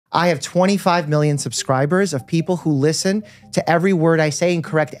I have 25 million subscribers of people who listen to every word I say and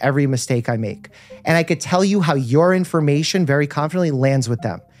correct every mistake I make. And I could tell you how your information very confidently lands with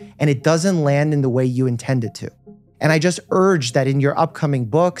them. And it doesn't land in the way you intend it to. And I just urge that in your upcoming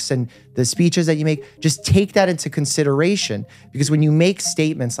books and the speeches that you make, just take that into consideration. Because when you make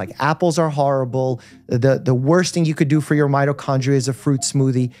statements like apples are horrible, the worst thing you could do for your mitochondria is a fruit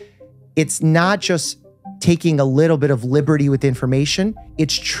smoothie, it's not just taking a little bit of liberty with information,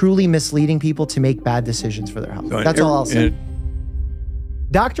 it's truly misleading people to make bad decisions for their health. That's all I'll say.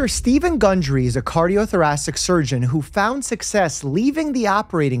 Dr. Stephen Gundry is a cardiothoracic surgeon who found success leaving the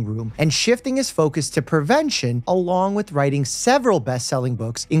operating room and shifting his focus to prevention, along with writing several best-selling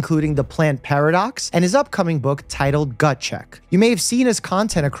books, including The Plant Paradox and his upcoming book titled Gut Check. You may have seen his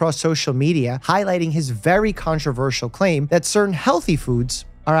content across social media highlighting his very controversial claim that certain healthy foods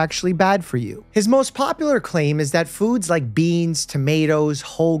are actually bad for you. His most popular claim is that foods like beans, tomatoes,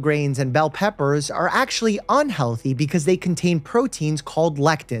 whole grains, and bell peppers are actually unhealthy because they contain proteins called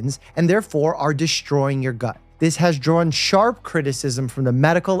lectins and therefore are destroying your gut. This has drawn sharp criticism from the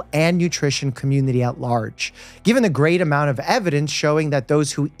medical and nutrition community at large, given the great amount of evidence showing that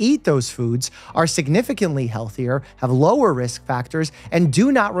those who eat those foods are significantly healthier, have lower risk factors, and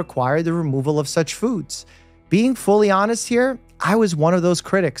do not require the removal of such foods. Being fully honest here, I was one of those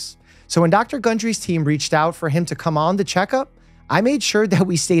critics. So when Dr. Gundry's team reached out for him to come on the checkup, I made sure that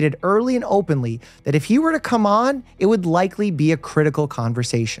we stated early and openly that if he were to come on, it would likely be a critical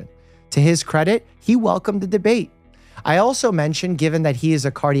conversation. To his credit, he welcomed the debate. I also mentioned, given that he is a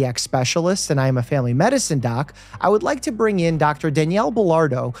cardiac specialist and I am a family medicine doc, I would like to bring in Dr. Danielle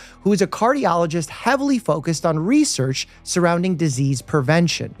Belardo, who is a cardiologist heavily focused on research surrounding disease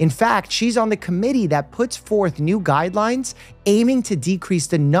prevention. In fact, she's on the committee that puts forth new guidelines aiming to decrease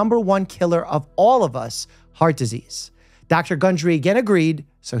the #1 killer of all of us, heart disease. Dr. Gundry again agreed,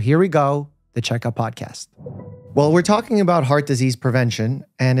 so here we go, the Checkup Podcast. Well, we're talking about heart disease prevention,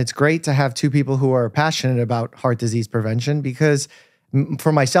 and it's great to have two people who are passionate about heart disease prevention because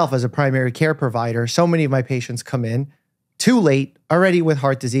for myself as a primary care provider, so many of my patients come in too late already with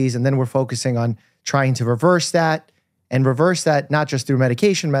heart disease, and then we're focusing on trying to reverse that not just through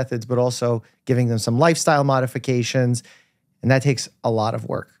medication methods, but also giving them some lifestyle modifications. And that takes a lot of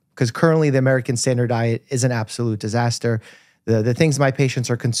work because currently the American standard diet is an absolute disaster. The things my patients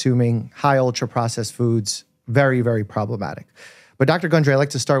are consuming, high ultra processed foods, very, very problematic. But Dr. Gundry, I'd like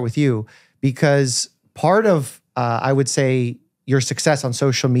to start with you because part of, I would say, your success on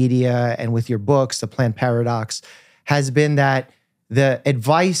social media and with your books, The Plant Paradox, has been that the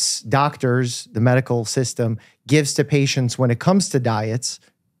advice doctors, the medical system, gives to patients when it comes to diets,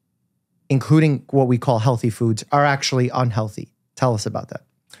 including what we call healthy foods, are actually unhealthy. Tell us about that.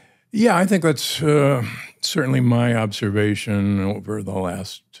 Yeah, I think that's certainly my observation over the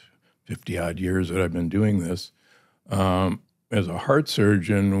last 50-odd years that I've been doing this. As a heart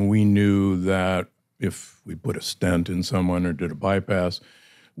surgeon, we knew that if we put a stent in someone or did a bypass,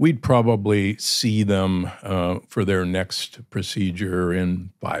 we'd probably see them for their next procedure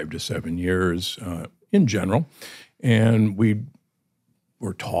in 5 to 7 years in general. And we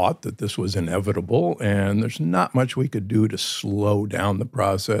were taught that this was inevitable, and there's not much we could do to slow down the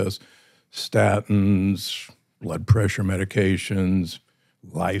process. Statins, blood pressure medications,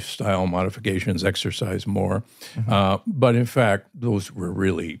 lifestyle modifications, exercise more. But in fact, those were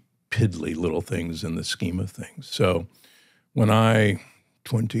really piddly little things in the scheme of things. So when I,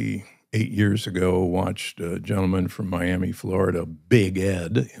 28 years ago, watched a gentleman from Miami, Florida, Big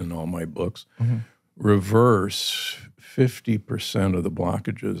Ed in all my books, reverse 50% of the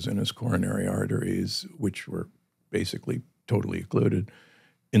blockages in his coronary arteries, which were basically totally occluded,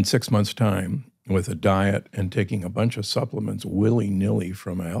 in 6 months' time with a diet and taking a bunch of supplements willy-nilly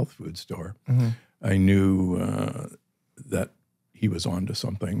from a health food store, I knew that he was onto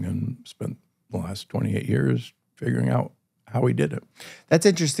something and spent the last 28 years figuring out how he did it. That's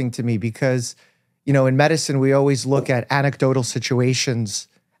interesting to me because, you know, in medicine, we always look at anecdotal situations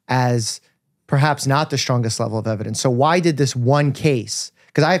as perhaps not the strongest level of evidence. So why did this one case?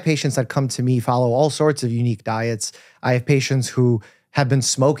 Because I have patients that come to me, follow all sorts of unique diets. I have patients who have been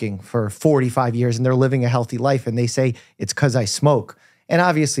smoking for 45 years and they're living a healthy life and they say, it's because I smoke. And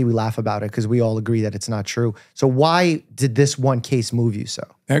obviously we laugh about it because we all agree that it's not true. So why did this one case move you so?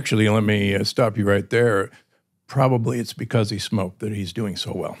 Actually, let me stop you right there. Probably it's because he smoked that he's doing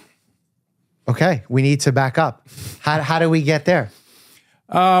so well. Okay, we need to back up. How do we get there?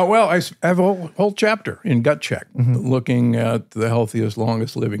 Well, I have a whole chapter in Gut Check looking at the healthiest,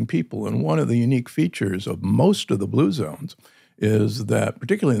 longest living people. And one of the unique features of most of the blue zones is that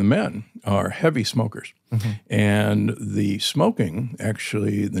particularly the men are heavy smokers. And the smoking,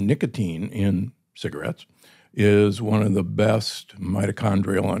 actually the nicotine in cigarettes, is one of the best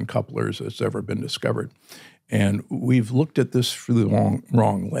mitochondrial uncouplers that's ever been discovered. And we've looked at this through the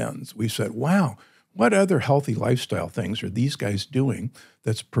wrong lens. We said, wow, what other healthy lifestyle things are these guys doing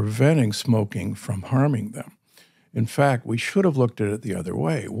that's preventing smoking from harming them? In fact, we should have looked at it the other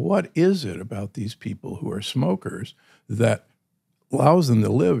way. What is it about these people who are smokers that allows them to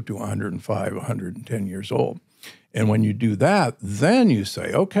live to 105, 110 years old? And when you do that, then you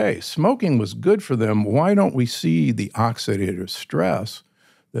say, okay, smoking was good for them. Why don't we see the oxidative stress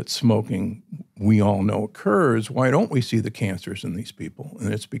that smoking, we all know, occurs? Why don't we see the cancers in these people?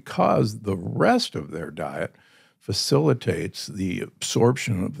 And it's because the rest of their diet facilitates the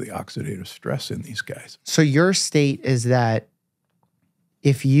absorption of the oxidative stress in these guys. So your state is that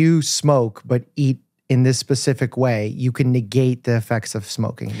if you smoke but eat in this specific way, you can negate the effects of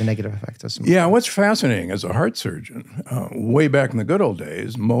smoking, the negative effects of smoking. Yeah, what's fascinating as a heart surgeon, way back in the good old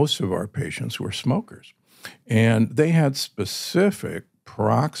days, most of our patients were smokers. And they had specific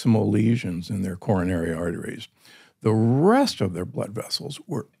proximal lesions in their coronary arteries. The rest of their blood vessels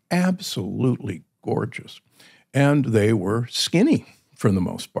were absolutely gorgeous. And they were skinny for the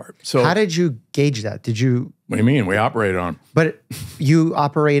most part. So how did you gauge that? Did you? What do you mean? We operated on. But you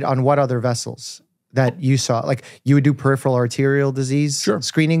operate on what other vessels that you saw? Like you would do peripheral arterial disease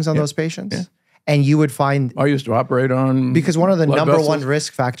screenings on those patients? Yeah. And you would find... I used to operate on... Because one of the number one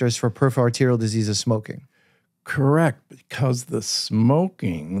risk factors for peripheral arterial disease is smoking. Correct. Because the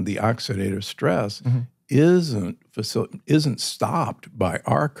smoking, the oxidative stress, isn't stopped by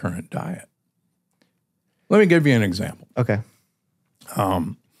our current diet. Let me give you an example. Okay.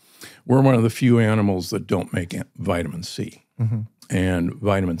 We're one of the few animals that don't make vitamin C. And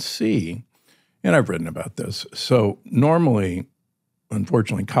vitamin C, and I've written about this, so normally,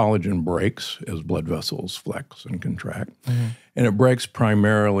 unfortunately, collagen breaks as blood vessels flex and contract, and it breaks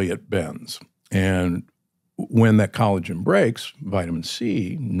primarily at bends. And when that collagen breaks, vitamin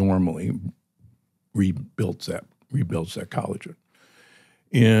C normally rebuilds that collagen.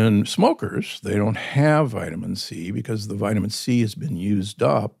 In smokers, they don't have vitamin C because the vitamin C has been used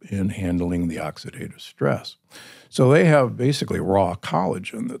up in handling the oxidative stress. So they have basically raw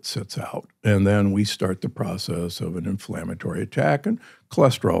collagen that sits out, and then we start the process of an inflammatory attack, and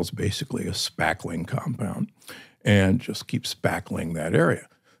cholesterol is basically a spackling compound and just keeps spackling that area.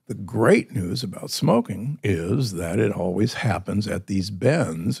 The great news about smoking is that it always happens at these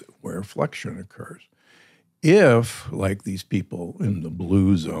bends where flexion occurs. If, like these people in the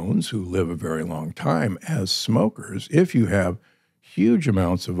blue zones who live a very long time as smokers, if you have huge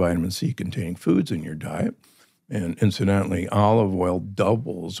amounts of vitamin C containing foods in your diet, and incidentally, olive oil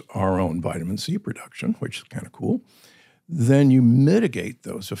doubles our own vitamin C production, which is kind of cool, then you mitigate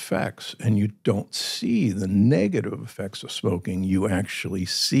those effects and you don't see the negative effects of smoking. You actually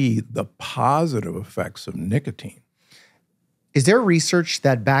see the positive effects of nicotine. Is there research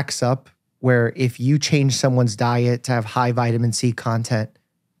that backs up where if you change someone's diet to have high vitamin C content,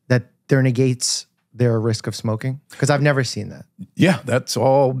 that there negates their risk of smoking? Because I've never seen that. Yeah, that's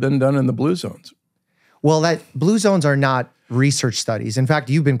all been done in the blue zones. Well, that blue zones are not research studies. In fact,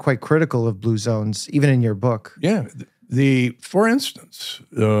 you've been quite critical of blue zones, even in your book. Yeah. For instance,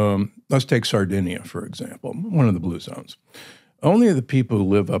 let's take Sardinia, for example, one of the blue zones. Only the people who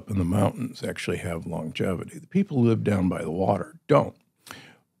live up in the mountains actually have longevity. The people who live down by the water don't.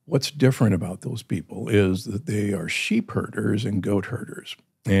 What's different about those people is that they are sheep herders and goat herders.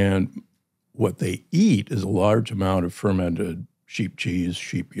 And what they eat is a large amount of fermented sheep cheese,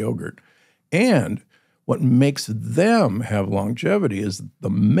 sheep yogurt. And what makes them have longevity is the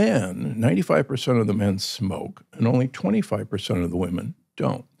men, 95% of the men smoke, and only 25% of the women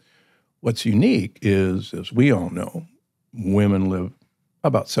don't. What's unique is, as we all know, women live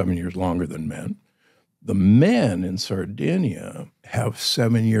about 7 years longer than men. The men in Sardinia have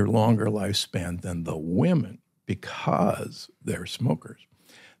 7-year longer lifespan than the women because they're smokers.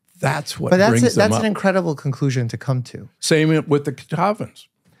 That's what brings them up. That's an incredible conclusion to come to. Same with the Catawbans.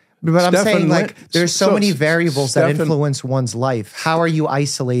 But I'm saying, like, there's so many variables that influence one's life. How are you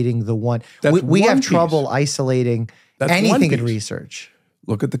isolating the one? We have trouble isolating anything in research.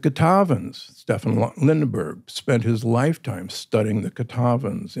 Look at the Catawans. Stefan Lindenberg spent his lifetime studying the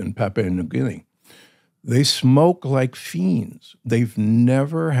Catawans in Papua New Guinea. They smoke like fiends. They've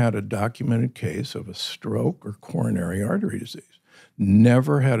never had a documented case of a stroke or coronary artery disease.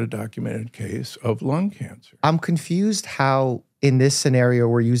 Never had a documented case of lung cancer. I'm confused how, in this scenario,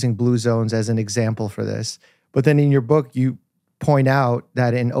 we're using blue zones as an example for this. But then in your book, you point out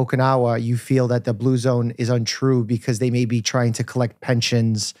that in Okinawa, you feel that the blue zone is untrue because they may be trying to collect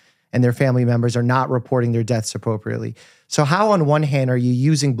pensions and their family members are not reporting their deaths appropriately. So how, on one hand, are you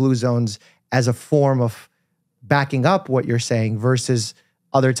using blue zones as a form of backing up what you're saying versus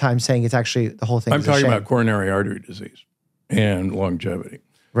other times saying it's actually the whole thing? I'm talking about coronary artery disease and longevity.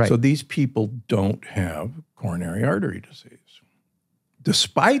 Right. So these people don't have coronary artery disease,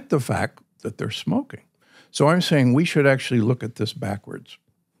 despite the fact that they're smoking. So I'm saying we should actually look at this backwards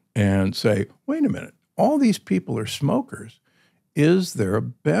and say, wait a minute, all these people are smokers. Is there a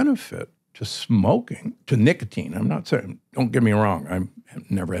benefit to smoking, to nicotine? I'm not saying, don't get me wrong, I've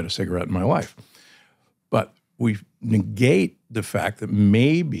never had a cigarette in my life. But we negate the fact that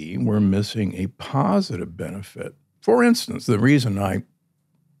maybe we're missing a positive benefit. For instance, the reason I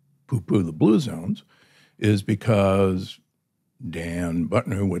poo-poo the blue zones is because Dan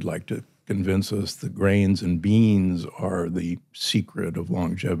Butner would like to convince us that grains and beans are the secret of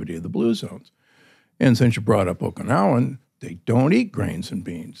longevity of the blue zones. And since you brought up Okinawan, they don't eat grains and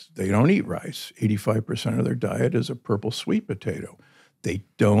beans. They don't eat rice. 85% of their diet is a purple sweet potato. They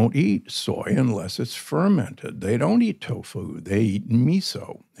don't eat soy unless it's fermented. They don't eat tofu. They eat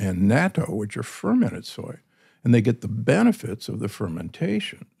miso and natto, which are fermented soy. And they get the benefits of the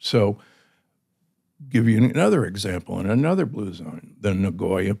fermentation. So give you another example in another blue zone, the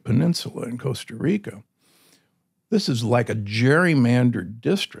Nagoya Peninsula in Costa Rica. This is like a gerrymandered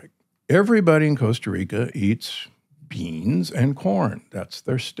district. Everybody in Costa Rica eats beans and corn. That's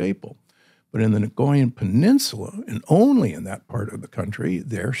their staple. But in the Nagoyan Peninsula, and only in that part of the country,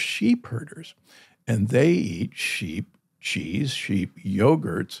 they're sheep herders. And they eat sheep cheese, sheep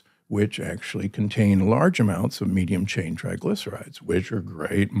yogurts, which actually contain large amounts of medium-chain triglycerides, which are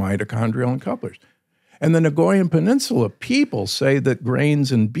great mitochondrial uncouplers. And the Nagoyan Peninsula people say that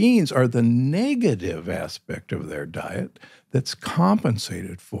grains and beans are the negative aspect of their diet that's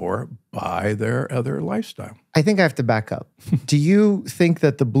compensated for by their other lifestyle. I think I have to back up. Do you think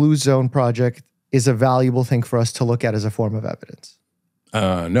that the Blue Zone Project is a valuable thing for us to look at as a form of evidence?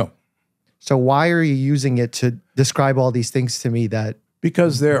 No. So why are you using it to describe all these things to me that...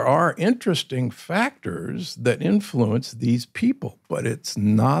 Because there are interesting factors that influence these people, but it's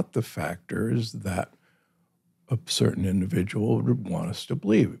not the factors that a certain individual would want us to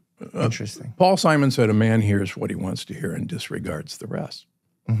believe. Interesting. Paul Simon said, a man hears what he wants to hear and disregards the rest.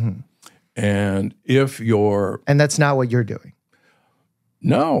 Mm-hmm. And if you're... And that's not what you're doing.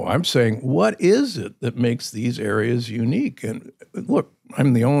 No, I'm saying, what is it that makes these areas unique? And look,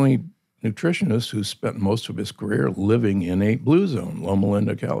 I'm the only nutritionist who spent most of his career living in a blue zone, Loma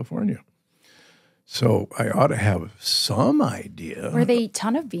Linda, California. So I ought to have some idea. Where they eat a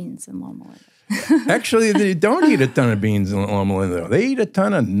ton of beans in Loma Linda. Actually, they don't eat a ton of beans in Loma Linda. They eat a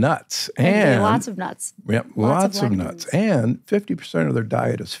ton of nuts. And lots of nuts. Yep, lots of nuts. And 50% of their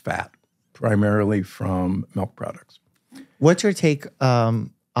diet is fat, primarily from milk products. What's your take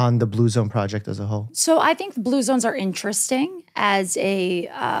on the Blue Zone Project as a whole? So I think the blue zones are interesting as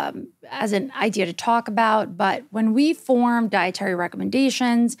an idea to talk about. But when we form dietary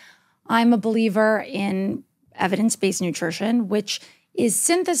recommendations, I'm a believer in evidence-based nutrition, which is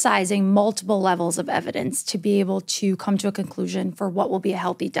synthesizing multiple levels of evidence to be able to come to a conclusion for what will be a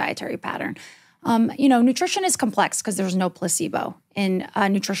healthy dietary pattern. Nutrition is complex because there's no placebo in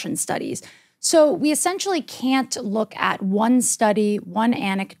nutrition studies. So we essentially can't look at one study, one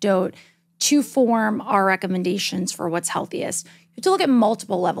anecdote to form our recommendations for what's healthiest. You have to look at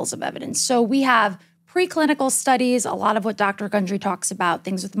multiple levels of evidence. So we have preclinical studies, a lot of what Dr. Gundry talks about,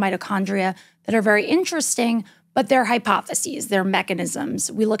 things with mitochondria that are very interesting, but they're hypotheses, they're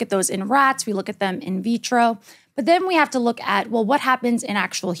mechanisms. We look at those in rats, we look at them in vitro, but then we have to look at, well, what happens in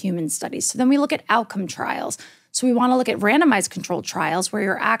actual human studies? So then we look at outcome trials. So we want to look at randomized controlled trials where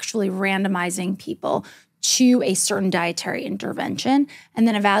you're actually randomizing people to a certain dietary intervention and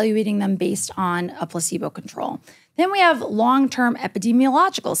then evaluating them based on a placebo control. Then we have long-term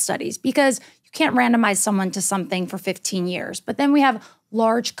epidemiological studies because you can't randomize someone to something for 15 years. But then we have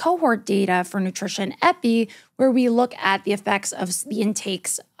large cohort data for nutrition epi, where we look at the effects of the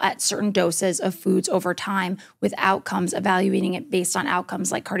intakes at certain doses of foods over time with outcomes, evaluating it based on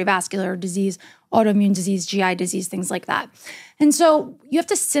outcomes like cardiovascular disease, autoimmune disease, GI disease, things like that. And so you have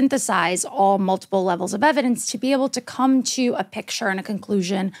to synthesize all multiple levels of evidence to be able to come to a picture and a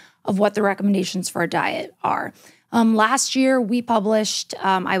conclusion of what the recommendations for a diet are. Last year, we published,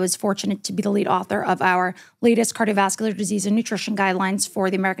 I was fortunate to be the lead author of our latest cardiovascular disease and nutrition guidelines for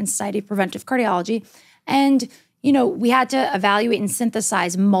the American Society of Preventive Cardiology. And, we had to evaluate and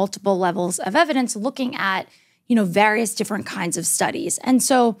synthesize multiple levels of evidence looking at, various different kinds of studies. And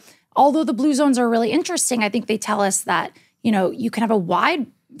so although the blue zones are really interesting, I think they tell us that, you can have a wide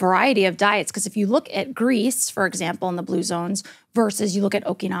variety of diets, because if you look at Greece, for example, in the blue zones, versus you look at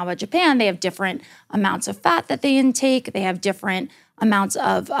Okinawa, Japan, they have different amounts of fat that they intake. They have different amounts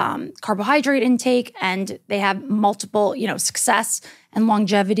of carbohydrate intake, and they have multiple, success and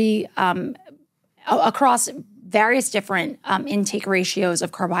longevity across various different intake ratios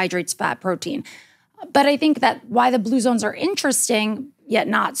of carbohydrates, fat, protein. But I think that why the blue zones are interesting, yet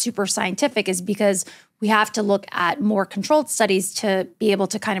not super scientific, is because we have to look at more controlled studies to be able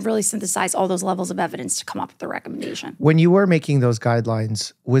to kind of really synthesize all those levels of evidence to come up with the recommendation. When you were making those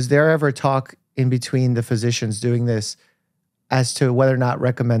guidelines, was there ever talk in between the physicians doing this as to whether or not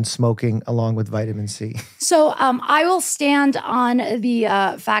recommend smoking along with vitamin C? So I will stand on the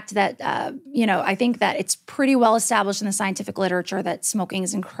fact that, I think that it's pretty well established in the scientific literature that smoking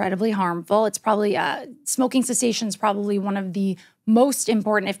is incredibly harmful. It's probably, smoking cessation is probably one of the most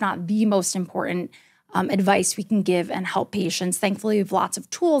important, if not the most important, advice we can give and help patients. Thankfully, we have lots of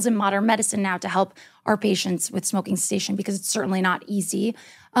tools in modern medicine now to help our patients with smoking cessation, because it's certainly not easy.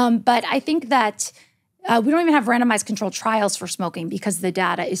 But I think that we don't even have randomized controlled trials for smoking because the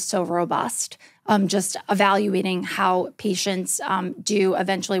data is so robust. Just evaluating how patients do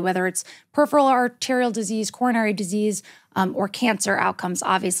eventually, whether it's peripheral arterial disease, coronary disease, or cancer outcomes,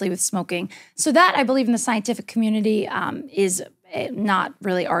 obviously, with smoking. So that, I believe, in the scientific community is not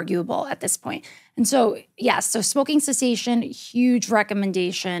really arguable at this point. And so, yes, so smoking cessation, huge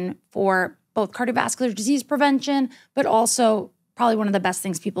recommendation for both cardiovascular disease prevention, but also probably one of the best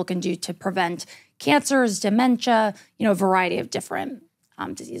things people can do to prevent cancers, dementia, a variety of different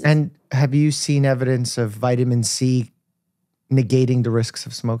diseases. And have you seen evidence of vitamin C negating the risks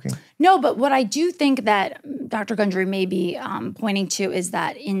of smoking? No, but what I do think that Dr. Gundry may be pointing to is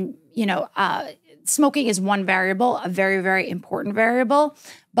that smoking is one variable, a very, very important variable.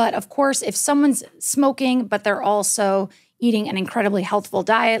 But of course, if someone's smoking, but they're also eating an incredibly healthful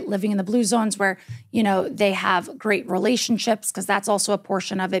diet, living in the blue zones where, they have great relationships, because that's also a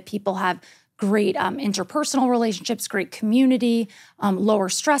portion of it. People have great interpersonal relationships, great community, lower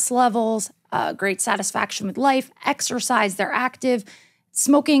stress levels, great satisfaction with life, exercise, they're active.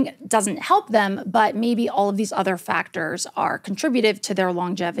 Smoking doesn't help them, but maybe all of these other factors are contributive to their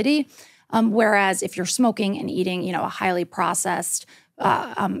longevity. Whereas if you're smoking and eating, a highly processed,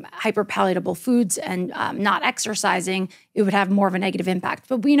 hyperpalatable foods and not exercising, it would have more of a negative impact.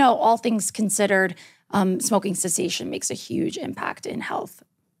 But we know, all things considered, smoking cessation makes a huge impact in health.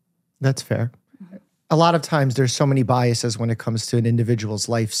 That's fair. A lot of times there's so many biases when it comes to an individual's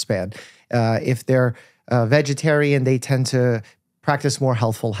lifespan. If they're vegetarian, they tend to practice more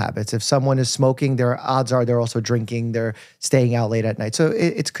healthful habits. If someone is smoking, their odds are they're also drinking, they're staying out late at night. So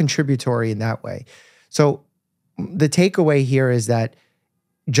it's contributory in that way. So the takeaway here is that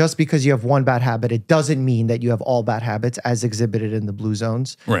just because you have one bad habit, it doesn't mean that you have all bad habits as exhibited in the blue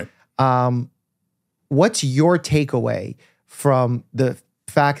zones. Right. What's your takeaway from the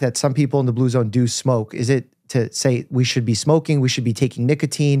fact that some people in the blue zone do smoke? Is it to say we should be smoking, we should be taking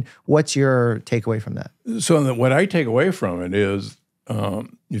nicotine? What's your takeaway from that? So what I take away from it is,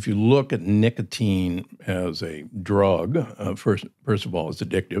 if you look at nicotine as a drug, first of all, it's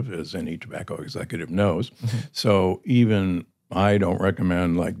addictive, as any tobacco executive knows. Mm-hmm. So even I don't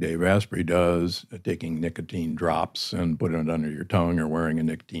recommend, like Dave Asprey does, taking nicotine drops and putting it under your tongue or wearing a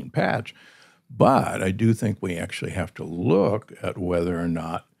nicotine patch. But I do think we actually have to look at whether or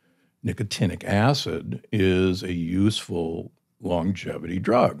not nicotinic acid is a useful longevity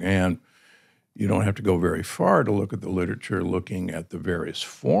drug. And you don't have to go very far to look at the literature looking at the various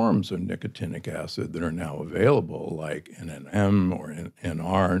forms of nicotinic acid that are now available, like NNM or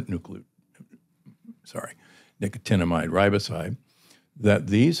NR, nicotinamide riboside, that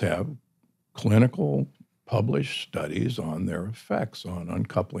these have clinical published studies on their effects on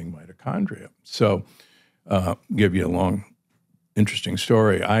uncoupling mitochondria. So give you a long, interesting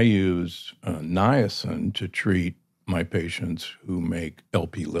story. I use niacin to treat my patients who make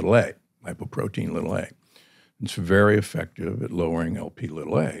Lp(a), lipoprotein(a). It's very effective at lowering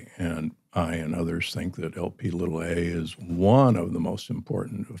Lp(a). And I and others think that Lp(a) is one of the most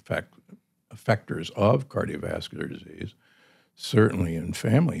important effectors of cardiovascular disease, certainly in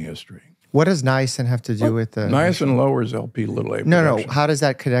family history. What does niacin have to do with the... Niacin lowers Lp(a) production. No. How does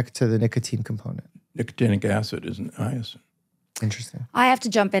that connect to the nicotine component? Nicotinic acid is niacin. Interesting. I have to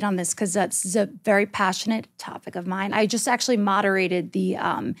jump in on this because that's a very passionate topic of mine. I just actually moderated the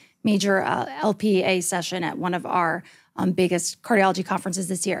major LPA session at one of our biggest cardiology conferences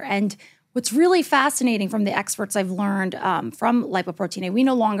this year. And what's really fascinating from the experts I've learned from lipoprotein A, we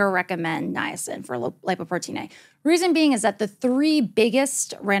no longer recommend niacin for lipoprotein A. Reason being is that the 3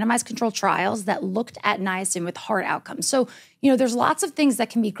 biggest randomized controlled trials that looked at niacin with heart outcomes. So, there's lots of things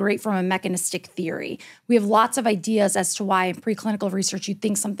that can be great from a mechanistic theory. We have lots of ideas as to why in preclinical research you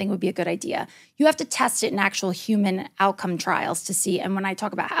think something would be a good idea. You have to test it in actual human outcome trials to see. And when I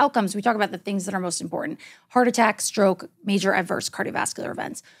talk about outcomes, we talk about the things that are most important: heart attack, stroke, major adverse cardiovascular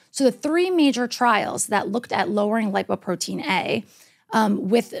events. So the 3 major trials that looked at lowering lipoprotein A,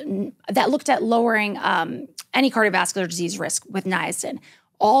 that looked at lowering any cardiovascular disease risk with niacin,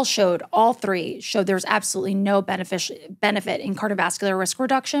 all 3 showed there's absolutely no benefit in cardiovascular risk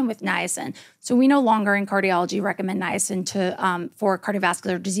reduction with niacin. So we no longer in cardiology recommend niacin for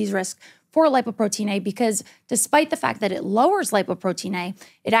cardiovascular disease risk for lipoprotein A, because despite the fact that it lowers lipoprotein A,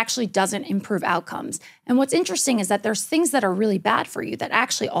 it actually doesn't improve outcomes. And what's interesting is that there's things that are really bad for you that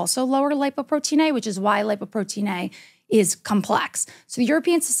actually also lower lipoprotein A, which is why lipoprotein A is complex. So the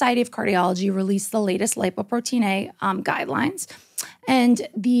European Society of Cardiology released the latest lipoprotein A guidelines. And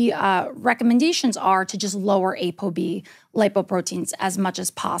the recommendations are to just lower ApoB lipoproteins as much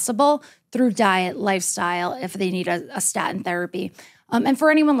as possible through diet, lifestyle, if they need a statin therapy. And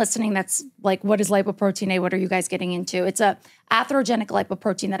for anyone listening that's like, what is lipoprotein A? What are you guys getting into? It's a atherogenic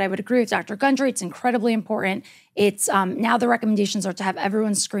lipoprotein that I would agree with Dr. Gundry. It's incredibly important. It's now the recommendations are to have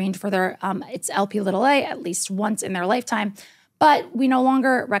everyone screened for their its Lp(a) at least once in their lifetime. But we no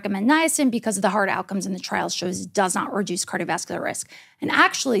longer recommend niacin because of the hard outcomes in the trials shows it does not reduce cardiovascular risk. And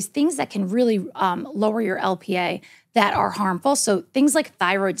actually, things that can really lower your LPA that are harmful. So things like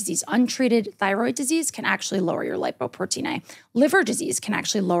thyroid disease, untreated thyroid disease can actually lower your lipoprotein A. Liver disease can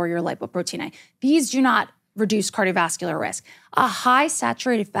actually lower your lipoprotein A. These do not reduce cardiovascular risk. A high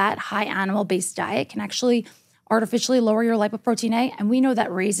saturated fat, high animal-based diet can actually artificially lower your lipoprotein A, and we know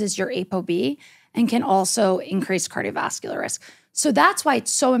that raises your ApoB and can also increase cardiovascular risk. So that's why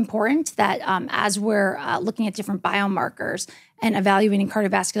it's so important that as we're looking at different biomarkers and evaluating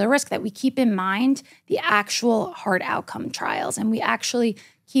cardiovascular risk, that we keep in mind the actual hard outcome trials, and we actually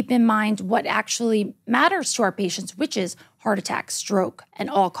keep in mind what actually matters to our patients, which is heart attack, stroke, and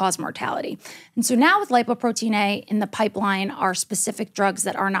all-cause mortality. And so now with lipoprotein A in the pipeline are specific drugs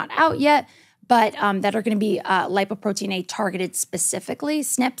that are not out yet, but that are going to be lipoprotein A targeted specifically,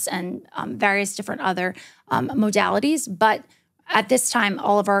 SNPs and various different other modalities. But at this time,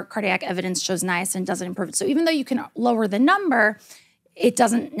 all of our cardiac evidence shows niacin doesn't improve it. So even though you can lower the number, it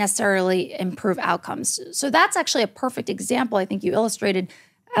doesn't necessarily improve outcomes. So that's actually a perfect example. I think you illustrated,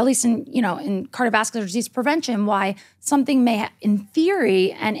 at least in cardiovascular disease prevention, why something may, in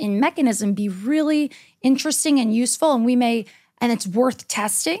theory and in mechanism, be really interesting and useful, and it's worth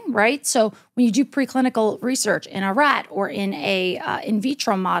testing, right? So when you do preclinical research in a rat or in a in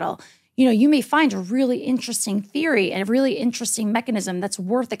vitro model, you may find a really interesting theory and a really interesting mechanism that's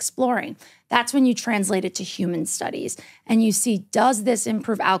worth exploring. That's when you translate it to human studies and you see, does this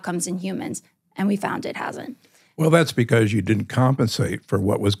improve outcomes in humans? And we found it hasn't. Well, that's because you didn't compensate for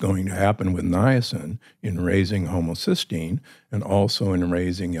what was going to happen with niacin in raising homocysteine and also in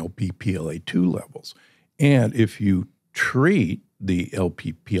raising Lp(PLA2) levels. And if you treat the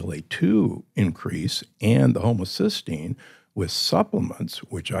Lp(PLA2) increase and the homocysteine with supplements,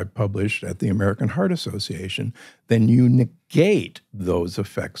 which I published at the American Heart Association, then you negate those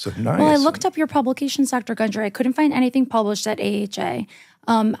effects of niacin. Well, I looked up your publications, Dr. Gundry. I couldn't find anything published at AHA.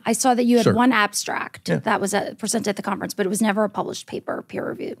 I saw that you had one abstract that was presented at the conference, but it was never a published paper,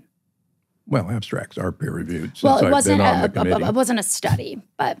 peer-reviewed. Well, abstracts are peer-reviewed since Well, it I've been on the committee. It wasn't a study,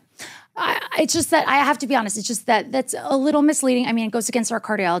 but it's just that I have to be honest. It's just that's a little misleading. I mean, it goes against our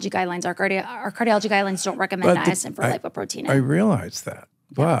cardiology guidelines. Our cardiology guidelines don't recommend niacin for lipoprotein A. I realize that,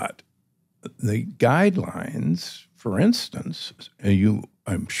 but the guidelines, for instance,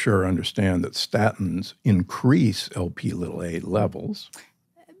 I'm sure understand that statins increase Lp(a) levels.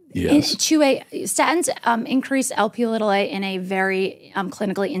 Yes. Statins increase Lp(a) in a very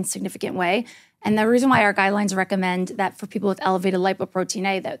clinically insignificant way. And the reason why our guidelines recommend that for people with elevated lipoprotein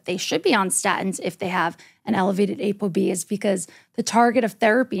A, that they should be on statins if they have an elevated ApoB is because the target of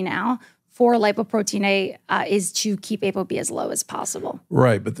therapy now for lipoprotein A is to keep ApoB as low as possible.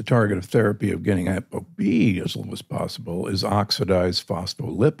 Right, but the target of therapy of getting ApoB as low as possible is oxidized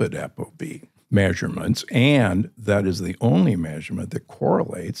phospholipid ApoB measurements, and that is the only measurement that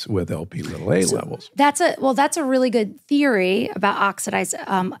correlates with Lp(a) levels. That's a really good theory about oxidized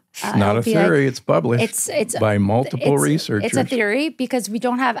It's not a theory, it's published by multiple researchers. It's a theory because we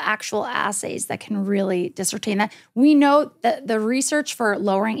don't have actual assays that can really discertain that. We know that the research for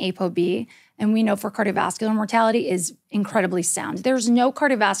lowering ApoB and we know for cardiovascular mortality is incredibly sound. There's no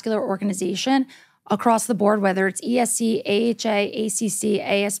cardiovascular organization across the board, whether it's ESC, AHA, ACC,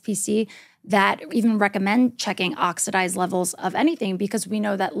 ASPC, that even recommend checking oxidized levels of anything, because we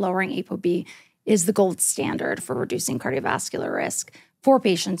know that lowering ApoB is the gold standard for reducing cardiovascular risk for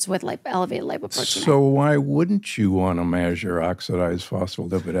patients with elevated lipoprotein. So why wouldn't you want to measure oxidized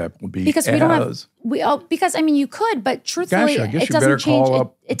phospholipid ApoB? Because we don't have because I mean you could, but truthfully, it doesn't change.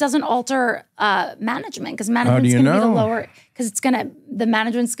 It doesn't alter management, because management's going to be the lower, because the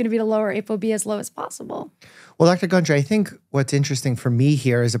management's going to be to lower ApoB as low as possible. Well, Dr. Gundry, I think what's interesting for me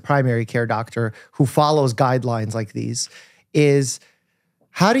here as a primary care doctor who follows guidelines like these is,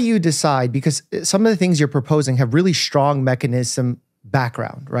 how do you decide? Because some of the things you're proposing have really strong mechanism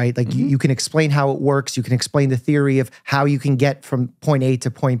background, right? Like you can explain how it works. You can explain the theory of how you can get from point A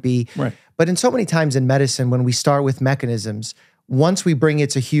to point B. Right. But in so many times in medicine, when we start with mechanisms, once we bring it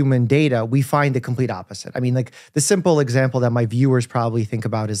to human data, we find the complete opposite. I mean, like the simple example that my viewers probably think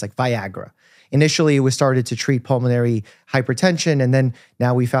about is like Viagra. Initially, it was started to treat pulmonary hypertension, and then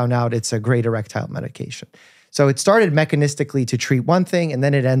now we found out it's a great erectile medication. So it started mechanistically to treat one thing, and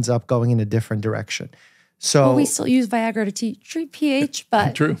then it ends up going in a different direction. So we still use Viagra to treat pH,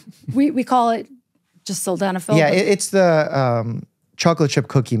 but True. we call it just sildenafil. Yeah, it's the chocolate chip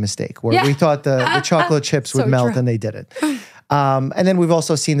cookie mistake, where we thought the chocolate chips would melt, and they didn't. And then we've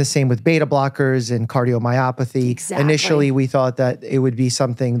also seen the same with beta blockers and cardiomyopathy. Exactly. Initially, we thought that it would be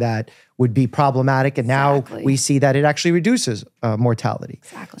something that would be problematic, and now we see that it actually reduces mortality.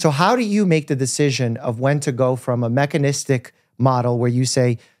 Exactly. So how do you make the decision of when to go from a mechanistic model where you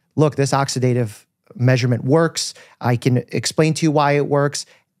say, look, this oxidative measurement works, I can explain to you why it works,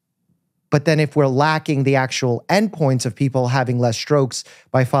 but then if we're lacking the actual endpoints of people having less strokes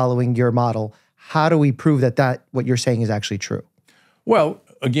by following your model, how do we prove that what you're saying is actually true? Well,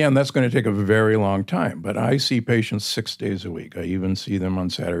 again, that's going to take a very long time, but I see patients 6 days a week. I even see them on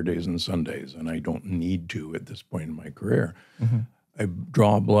Saturdays and Sundays, and I don't need to at this point in my career. I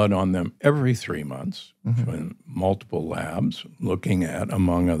draw blood on them every 3 months in multiple labs, looking at,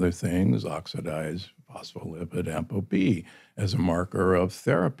 among other things, oxidized phospholipid ApoB as a marker of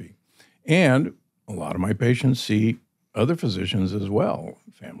therapy. And a lot of my patients see other physicians as well,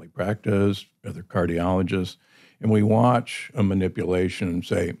 family practice, other cardiologists, and we watch a manipulation.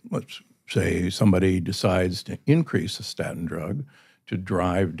 Let's say somebody decides to increase a statin drug to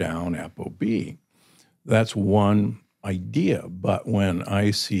drive down ApoB. That's one idea, but when I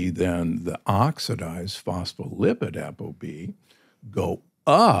see then the oxidized phospholipid ApoB go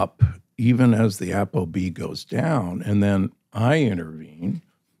up, even as the ApoB goes down, and then I intervene.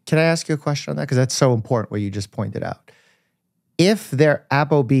 Can I ask you a question on that? Because that's so important what you just pointed out. If their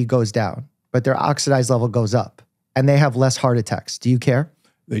ApoB goes down, but their oxidized level goes up, and they have less heart attacks, do you care?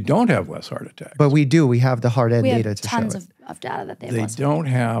 They don't have less heart attacks. But we do. We have the heart end data to show it. We have tons of data that they have less. They don't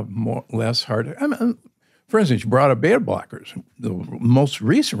have less heart. For instance, you brought up beta blockers. The most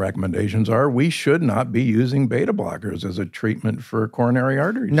recent recommendations are we should not be using beta blockers as a treatment for coronary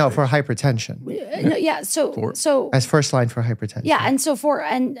artery disease. No, for hypertension. Yeah, so as first line for hypertension. Yeah, and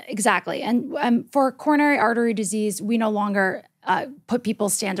for coronary artery disease, we no longer put people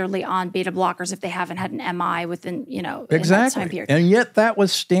standardly on beta blockers if they haven't had an MI within, in that time period. And yet that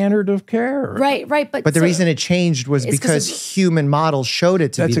was standard of care. Right. But the reason it changed was because human models showed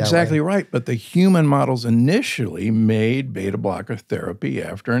it to be that way. That's exactly right. But the human models initially made beta blocker therapy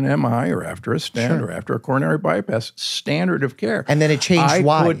after an MI or after a stent or after a coronary bypass standard of care. And then it changed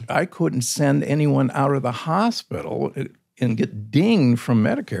why? I couldn't send anyone out of the hospital and get dinged from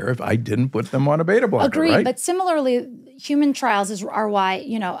Medicare if I didn't put them on a beta blocker. Agreed, right? But similarly, human trials are why,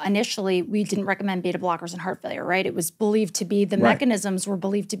 initially we didn't recommend beta blockers in heart failure, right? It was believed to be, the mechanisms were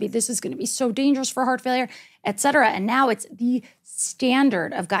believed to be, this is going to be so dangerous for heart failure, et cetera. And now it's the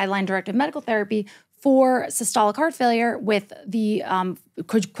standard of guideline-directed medical therapy for systolic heart failure with the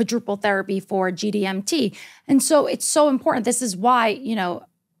quadruple therapy for GDMT. And so it's so important. This is why,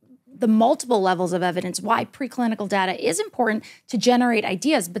 the multiple levels of evidence, why preclinical data is important to generate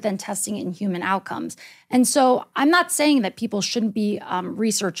ideas, but then testing it in human outcomes. And so I'm not saying that people shouldn't be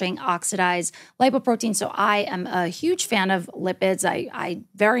researching oxidized lipoprotein. So I am a huge fan of lipids. I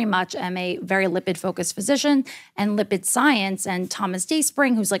very much am a very lipid-focused physician and lipid science. And Thomas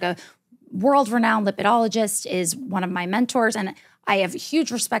Dayspring, who's like a world-renowned lipidologist, is one of my mentors. And I have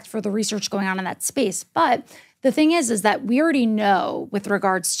huge respect for the research going on in that space. But the thing is that we already know with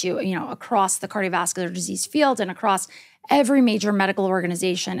regards to, across the cardiovascular disease field and across every major medical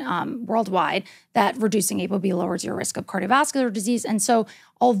organization worldwide, that reducing ApoB lowers your risk of cardiovascular disease. And so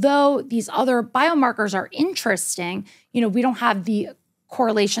although these other biomarkers are interesting, we don't have the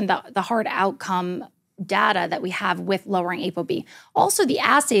correlation, the hard outcome data that we have with lowering ApoB. Also, the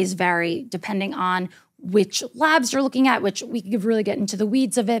assays vary depending on which labs you're looking at, which we could really get into the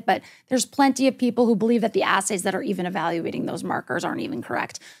weeds of it, but there's plenty of people who believe that the assays that are even evaluating those markers aren't even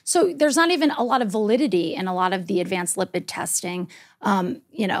correct. So there's not even a lot of validity in a lot of the advanced lipid testing,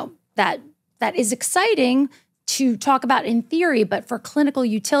 that is exciting to talk about in theory, but for clinical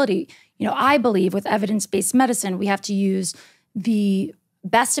utility, I believe with evidence-based medicine, we have to use the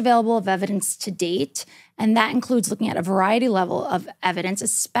best available of evidence to date. And that includes looking at a variety level of evidence,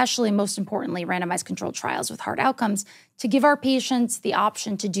 especially most importantly, randomized controlled trials with hard outcomes, to give our patients the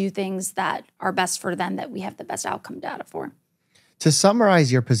option to do things that are best for them, that we have the best outcome data for. To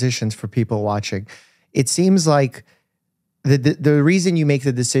summarize your positions for people watching, it seems like the reason you make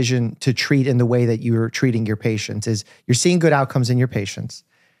the decision to treat in the way that you're treating your patients is you're seeing good outcomes in your patients.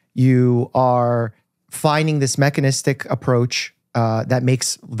 You are finding this mechanistic approach that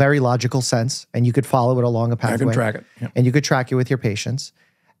makes very logical sense, and you could follow it along a pathway. I can track it. Yeah. And you could track it with your patients.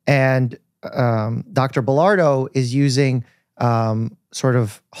 And Dr. Belardo is using sort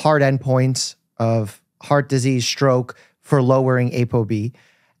of hard endpoints of heart disease, stroke for lowering ApoB.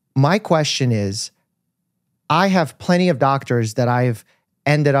 My question is, I have plenty of doctors that I've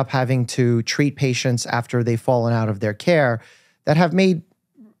ended up having to treat patients after they've fallen out of their care that have made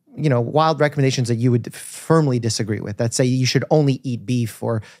wild recommendations that you would firmly disagree with, that say you should only eat beef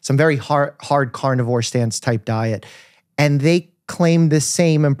or some very hard carnivore stance type diet. And they claim the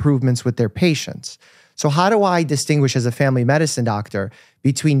same improvements with their patients. So how do I distinguish as a family medicine doctor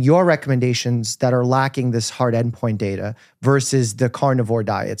between your recommendations that are lacking this hard endpoint data versus the carnivore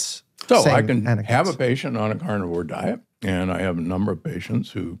diets? So I can have a patient on a carnivore diet, and I have a number of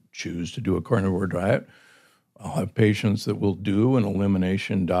patients who choose to do a carnivore diet. I'll have patients that will do an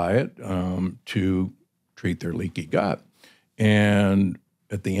elimination diet to treat their leaky gut. And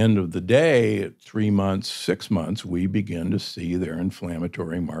at the end of the day, at 3 months, 6 months, we begin to see their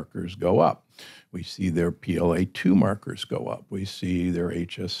inflammatory markers go up. We see their PLA2 markers go up. We see their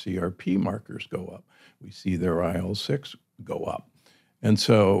HSCRP markers go up. We see their IL-6 go up. And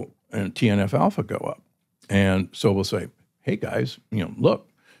TNF alpha go up. And so we'll say, hey guys, look,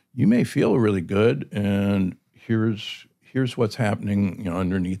 you may feel really good, and here's what's happening,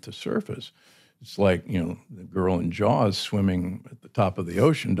 underneath the surface. It's like, the girl in Jaws swimming at the top of the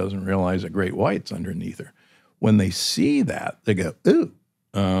ocean doesn't realize a great white's underneath her. When they see that, they go, ooh,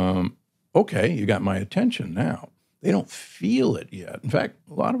 okay, you got my attention now. They don't feel it yet. In fact,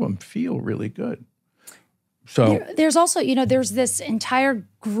 a lot of them feel really good. So there's also, there's this entire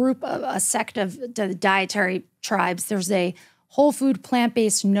group, a sect of the dietary tribes. There's a whole food,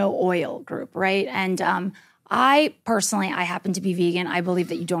 plant-based, no oil group, right? And I personally happen to be vegan. I believe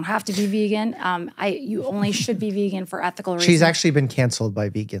that you don't have to be vegan. You only should be vegan for ethical reasons. She's actually been canceled by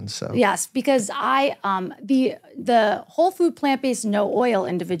vegans, so. Yes, because the whole food, plant-based, no oil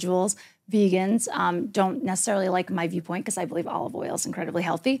individuals, vegans, don't necessarily like my viewpoint, because I believe olive oil is incredibly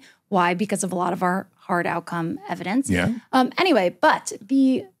healthy. Why? Because of a lot of our hard outcome evidence. Yeah. Anyway, but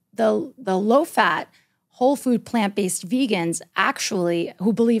the low-fat, whole food, plant-based vegans actually,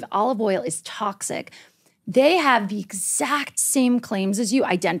 who believe olive oil is toxic, they have the exact same claims as you,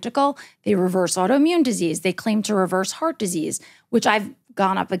 identical. They reverse autoimmune disease. They claim to reverse heart disease, which I've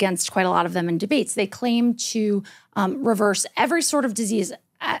gone up against quite a lot of them in debates. They claim to reverse every sort of disease,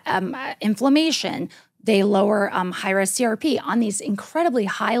 inflammation. They lower high-risk CRP on these incredibly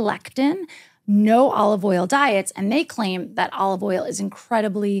high lectin, no olive oil diets, and they claim that olive oil is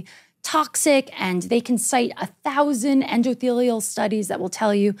incredibly toxic, and they can cite 1,000 endothelial studies that will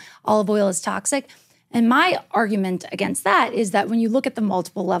tell you olive oil is toxic. And my argument against that is that when you look at the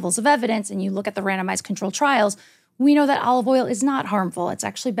multiple levels of evidence and you look at the randomized controlled trials, we know that olive oil is not harmful. It's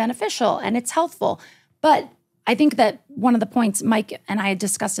actually beneficial and it's healthful. But I think that one of the points Mike and I had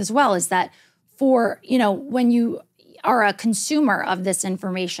discussed as well is that for, when you are a consumer of this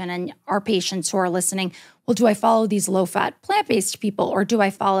information and our patients who are listening, well, do I follow these low-fat plant-based people, or do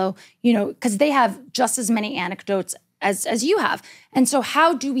I follow, because they have just as many anecdotes as you have. And so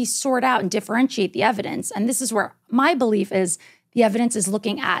how do we sort out and differentiate the evidence? And this is where my belief is the evidence is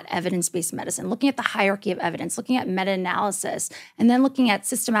looking at evidence-based medicine, looking at the hierarchy of evidence, looking at meta-analysis, and then looking at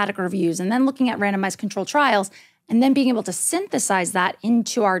systematic reviews, and then looking at randomized controlled trials, and then being able to synthesize that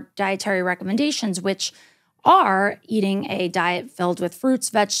into our dietary recommendations, which are eating a diet filled with fruits,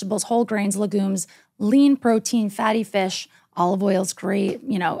 vegetables, whole grains, legumes, lean protein, fatty fish, olive oil is great,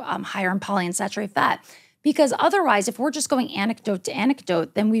 higher in polyunsaturated fat. Because otherwise, if we're just going anecdote to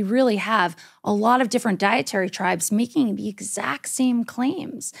anecdote, then we really have a lot of different dietary tribes making the exact same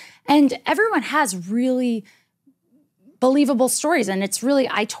claims. And everyone has really believable stories. And it's really,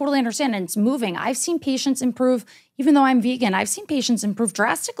 I totally understand, and it's moving. I've seen patients improve, even though I'm vegan, I've seen patients improve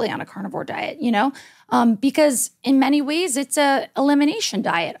drastically on a carnivore diet, because in many ways it's a elimination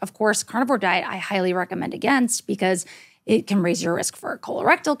diet. Of course, carnivore diet I highly recommend against because it can raise your risk for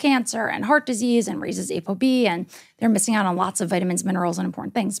colorectal cancer and heart disease and raises ApoB, and they're missing out on lots of vitamins, minerals, and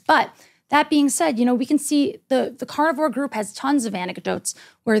important things. But that being said, we can see the carnivore group has tons of anecdotes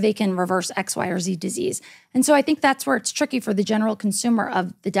where they can reverse X, Y, or Z disease. And so I think that's where it's tricky for the general consumer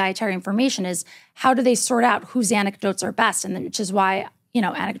of the dietary information is how do they sort out whose anecdotes are best? And which is why,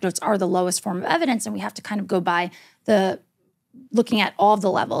 anecdotes are the lowest form of evidence, and we have to kind of go by looking at all of the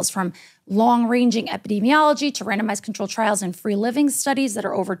levels from long-ranging epidemiology to randomized controlled trials and free living studies that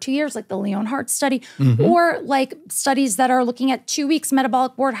are over 2 years, like the Lyon heart study, or like studies that are looking at 2 weeks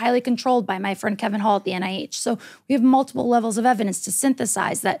metabolic board highly controlled by my friend Kevin Hall at the NIH. So we have multiple levels of evidence to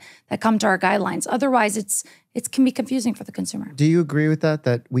synthesize that come to our guidelines. Otherwise, it can be confusing for the consumer. Do you agree with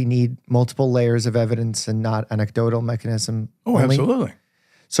that we need multiple layers of evidence and not anecdotal mechanism only? Absolutely.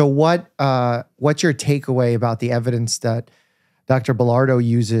 So what's your takeaway about the evidence that Dr. Belardo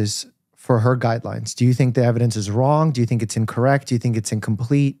uses for her guidelines? Do you think the evidence is wrong? Do you think it's incorrect? Do you think it's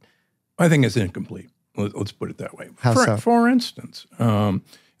incomplete? I think it's incomplete. Let's put it that way. How so? For instance, and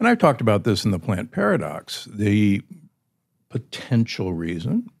I've talked about this in the plant paradox, the potential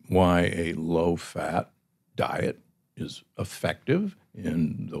reason why a low-fat diet is effective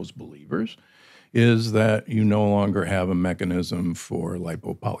in those believers is that you no longer have a mechanism for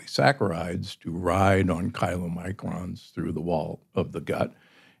lipopolysaccharides to ride on chylomicrons through the wall of the gut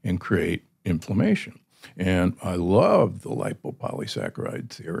and create inflammation. And I love the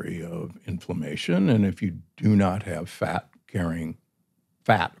lipopolysaccharide theory of inflammation. And if you do not have carrying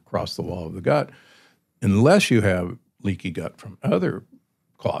fat across the wall of the gut, unless you have leaky gut from other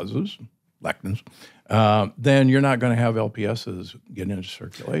causes, lectins, then you're not going to have LPSs get into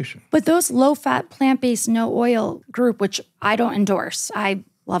circulation. But those low-fat, plant-based, no-oil group, which I don't endorse, I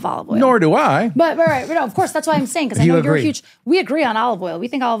love olive oil. Nor do I. But no, of course, that's why I'm saying, because I know you're a huge, we agree on olive oil. We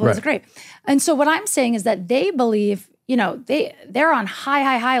think olive oil is great. And so what I'm saying is that they believe, they're on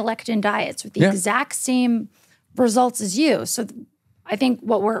high lectin diets with the exact same results as you. So I think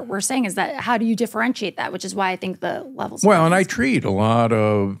what we're saying is that how do you differentiate that, which is why I think the levels. Well, and I treat a lot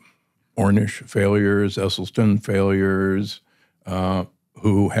of Ornish failures, Esselstyn failures,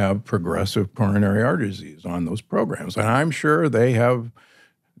 who have progressive coronary artery disease on those programs. And I'm sure they have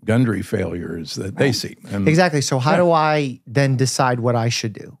Gundry failures that they see. And exactly. So how do I then decide what I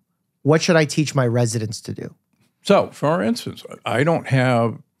should do? What should I teach my residents to do? So, for instance, I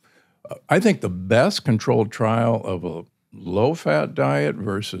think the best controlled trial of a low-fat diet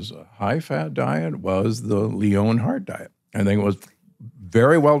versus a high-fat diet was the Lyon heart diet. I think it was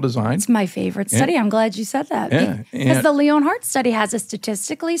very well designed. It's my favorite study. I'm glad you said that. Because the Lyon heart study has a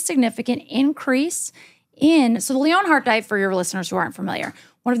statistically significant increase so the Lyon heart diet, for your listeners who aren't familiar,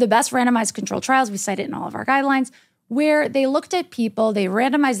 one of the best randomized controlled trials, we cite it in all of our guidelines, where they looked at people, they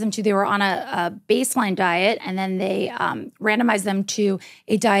randomized them they were on a baseline diet, and then they randomized them to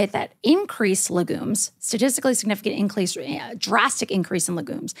a diet that increased legumes, statistically significant increase, drastic increase in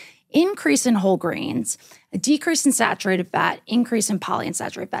legumes, increase in whole grains, a decrease in saturated fat, increase in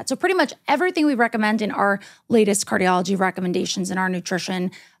polyunsaturated fat. So pretty much everything we recommend in our latest cardiology recommendations in our nutrition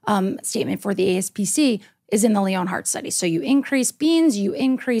statement for the ASPC is in the Lyon heart study. So you increase beans, you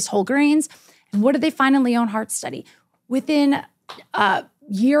increase whole grains. And what did they find in Lyon heart study? Within a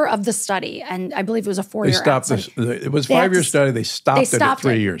year of the study, and I believe it was a 4-year study. It was a 5-year study. They stopped it at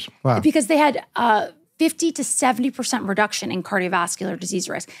 3 years. Wow. Because they had 50 to 70% reduction in cardiovascular disease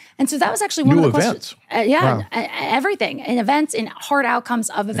risk. And so that was actually one of the questions. Everything. In events, in heart outcomes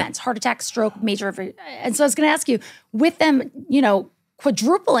of events, heart attack, stroke, major. And so I was going to ask you, with them,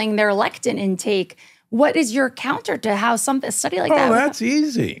 quadrupling their lectin intake, what is your counter to how a study like that? Oh, that's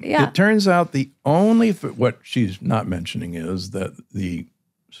easy. Yeah. It turns out what she's not mentioning is that the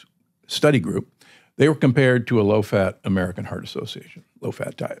study group, they were compared to a low-fat American Heart Association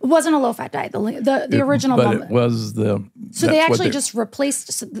low-fat diet. It wasn't a low-fat diet. The original, but it was the. So they actually just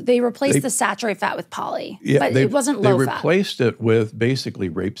replaced. They replaced the saturated fat with poly. Yeah, but it wasn't low-fat. They replaced it with basically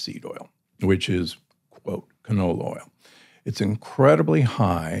rapeseed oil, which is quote canola oil. It's incredibly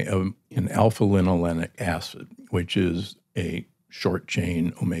high in alpha-linolenic acid, which is a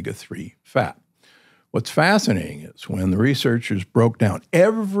short-chain omega-3 fat. What's fascinating is when the researchers broke down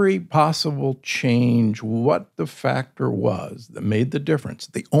every possible change, what the factor was that made the difference,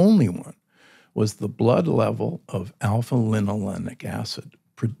 the only one was the blood level of alpha-linolenic acid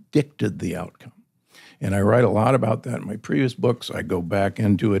predicted the outcome. And I write a lot about that in my previous books. I go back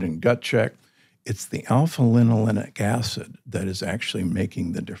into it in Gut Check. it's the alpha-linolenic acid that is actually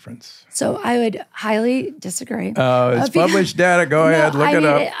making the difference. So I would highly disagree. It's published data. Go ahead, look it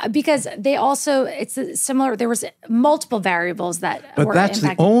up. Because they also, it's similar. There was multiple variables that But were that's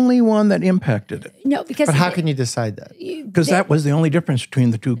impacted. the only one that impacted it. No, because But how can you decide that? Because that was the only difference between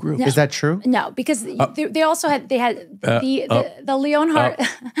the two groups. Is that true? No, because they also had the Leonhardt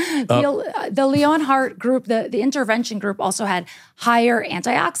the Leonhardt group, the intervention group also had higher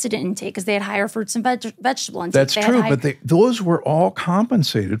antioxidant intake because they had higher fruits and vegetable intake. That's true, but those were all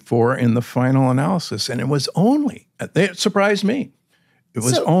compensated for in the final analysis, and it was only, it surprised me, it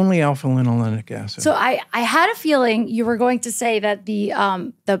was only alpha-linolenic acid. So I had a feeling you were going to say that the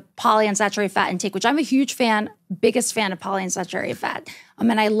polyunsaturated fat intake, which I'm a huge fan, biggest fan of polyunsaturated fat.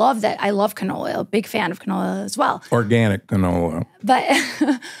 And I love that. I love canola oil, big fan of canola oil as well. Organic canola oil.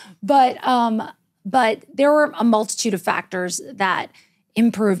 But there were a multitude of factors that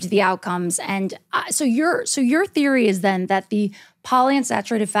improved the outcomes. And so your theory is then that the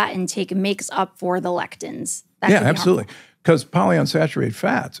polyunsaturated fat intake makes up for the lectins. Yeah, absolutely. Because polyunsaturated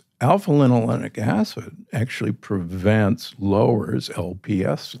fats, alpha-linolenic acid actually lowers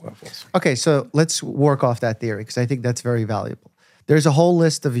LPS levels. Okay, so let's work off that theory because I think that's very valuable. There's a whole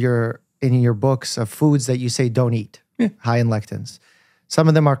list in your books of foods that you say don't eat, high in lectins. Some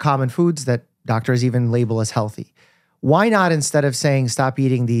of them are common foods that doctors even label as healthy. Why not, instead of saying stop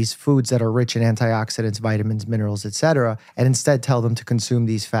eating these foods that are rich in antioxidants, vitamins, minerals, etc., and instead tell them to consume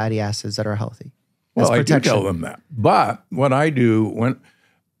these fatty acids that are healthy? Well, I do tell them that. But what I do when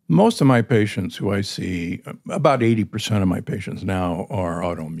most of my patients who I see, about 80% of my patients now are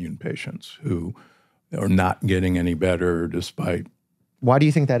autoimmune patients who are not getting any better despite. Why do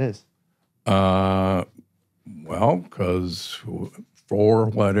you think that is? Well, because for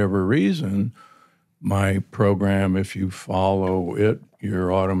whatever reason, my program, if you follow it, your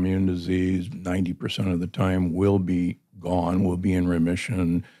autoimmune disease 90% of the time will be gone, will be in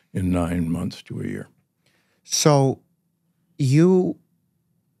remission in 9 months to a year. So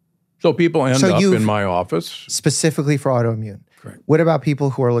people end up in my office. Specifically for autoimmune. Correct. What about people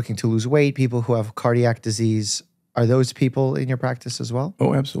who are looking to lose weight, people who have cardiac disease? Are those people in your practice as well?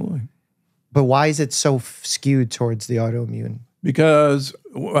 Oh, absolutely. But why is it so skewed towards the autoimmune? Because,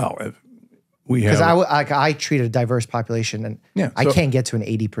 well, we have... Because I treat a diverse population, and I can't get to an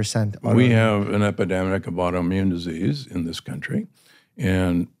 80% autoimmune. We have an epidemic of autoimmune disease in this country,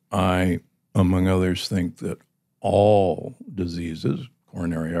 and I, among others, think that all diseases,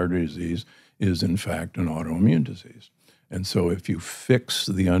 coronary artery disease, is in fact an autoimmune disease. And so if you fix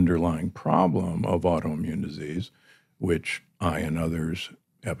the underlying problem of autoimmune disease, which I and others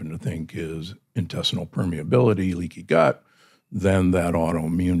happen to think is intestinal permeability, leaky gut, then that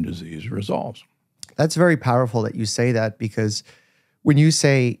autoimmune disease resolves. That's very powerful that you say that, because when you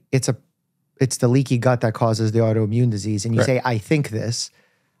say it's the leaky gut that causes the autoimmune disease, and you say, I think this,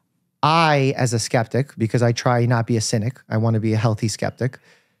 I, as a skeptic, because I try not be a cynic, I want to be a healthy skeptic,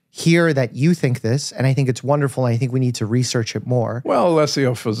 hear that you think this, and I think it's wonderful, and I think we need to research it more. Well,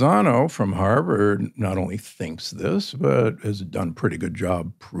 Alessio Fasano from Harvard not only thinks this, but has done a pretty good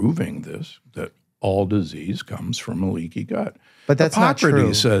job proving this, that all disease comes from a leaky gut. But that's not true.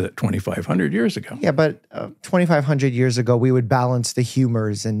 Hippocrates said it 2,500 years ago. Yeah, but 2,500 years ago, we would balance the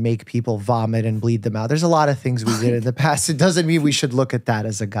humors and make people vomit and bleed them out. There's a lot of things we did in the past. It doesn't mean we should look at that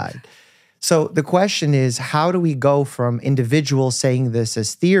as a guide. So the question is, how do we go from individuals saying this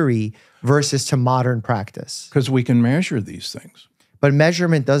as theory versus to modern practice? Because we can measure these things. But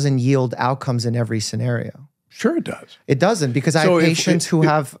measurement doesn't yield outcomes in every scenario. Sure it does. It doesn't, because I have patients who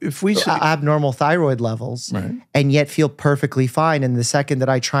have abnormal thyroid levels and yet feel perfectly fine. And the second that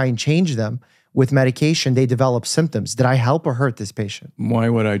I try and change them with medication, they develop symptoms. Did I help or hurt this patient? Why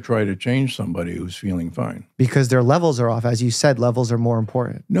would I try to change somebody who's feeling fine? Because their levels are off. As you said, levels are more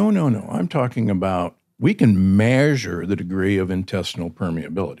important. No. I'm talking about, we can measure the degree of intestinal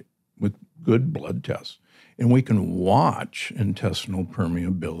permeability with good blood tests. And we can watch intestinal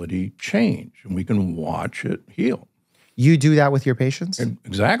permeability change, and we can watch it heal. You do that with your patients?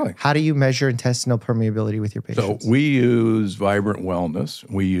 Exactly. How do you measure intestinal permeability with your patients? So we use Vibrant Wellness.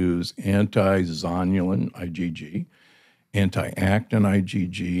 We use anti-zonulin IgG, anti-actin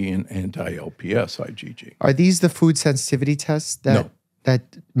IgG, and anti-LPS IgG. Are these the food sensitivity tests that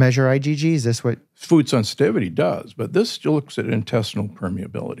measure IgG? Is this what? Food sensitivity does, but this looks at intestinal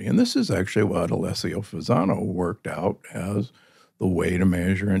permeability. And this is actually what Alessio Fasano worked out as the way to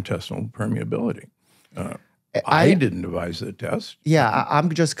measure intestinal permeability. I didn't devise the test. Yeah,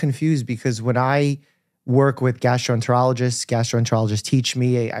 I'm just confused because when I work with gastroenterologists teach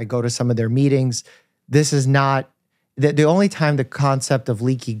me, I go to some of their meetings. This is not the only time the concept of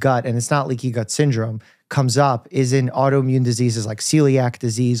leaky gut, and it's not leaky gut syndrome, comes up is in autoimmune diseases like celiac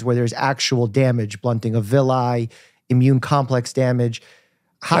disease, where there's actual damage, blunting of villi, immune complex damage.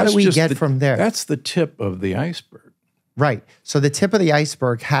 How do we get from there? That's the tip of the iceberg. Right. So the tip of the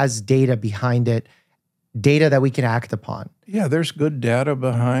iceberg has data behind it, data that we can act upon. Yeah, there's good data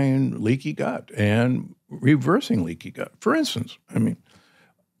behind leaky gut and reversing leaky gut. For instance, I mean,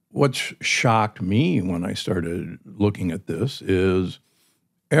 what's shocked me when I started looking at this is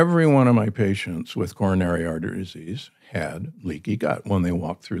every one of my patients with coronary artery disease had leaky gut when they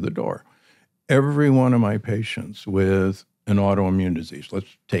walked through the door. Every one of my patients with an autoimmune disease,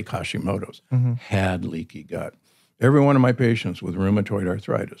 let's take Hashimoto's, had leaky gut. Every one of my patients with rheumatoid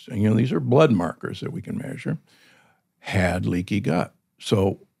arthritis, and these are blood markers that we can measure, had leaky gut.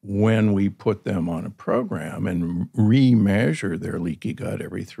 So when we put them on a program and re-measure their leaky gut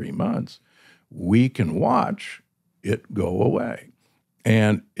every 3 months, we can watch it go away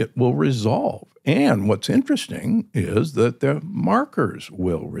and it will resolve. And what's interesting is that the markers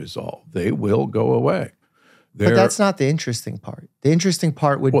will resolve. They will go away. But that's not the interesting part. The interesting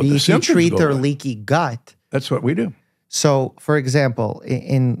part would be if you treat their leaky gut. That's what we do. So, for example,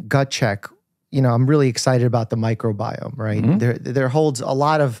 in gut check, I'm really excited about the microbiome, right? There holds a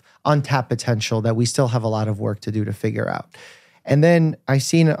lot of untapped potential that we still have a lot of work to do to figure out. And then I've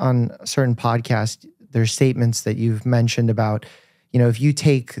seen on certain podcasts, there's statements that you've mentioned about, if you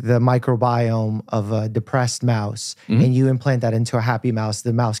take the microbiome of a depressed mouse and you implant that into a happy mouse,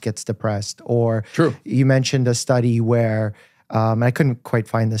 the mouse gets depressed. Or you mentioned a study where, I couldn't quite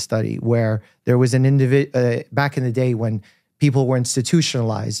find the study, where there was an individual, back in the day when people were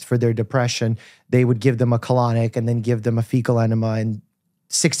institutionalized for their depression, they would give them a colonic and then give them a fecal enema, and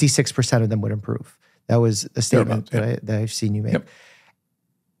 66% of them would improve. That was a statement that I've seen you make.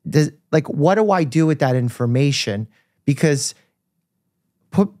 What do I do with that information? Because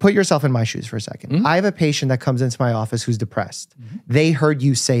put yourself in my shoes for a second. I have a patient that comes into my office who's depressed. They heard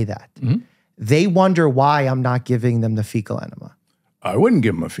you say that. They wonder why I'm not giving them the fecal enema. I wouldn't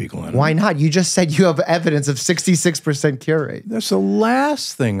give them a fecal enema. Why not? You just said you have evidence of 66% cure rate. That's the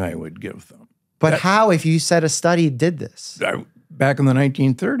last thing I would give them. But how, if you said a study did this? Back in the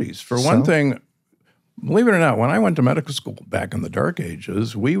 1930s. For one thing, believe it or not, when I went to medical school back in the dark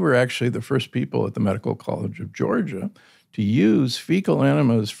ages, we were actually the first people at the Medical College of Georgia to use fecal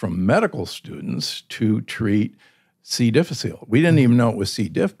enemas from medical students to treat C. difficile. We didn't even know it was C.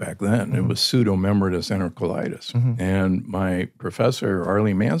 diff back then. It was pseudomembranous enterocolitis. And my professor,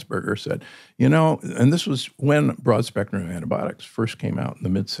 Arlie Mansberger, said, and this was when broad-spectrum antibiotics first came out in the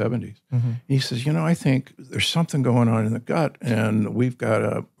mid-'70s. He says, I think there's something going on in the gut, and we've got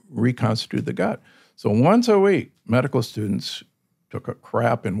to reconstitute the gut. So once a week, medical students took a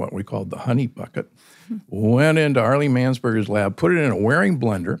crap in what we called the honey bucket, went into Arlie Mansberger's lab, put it in a Waring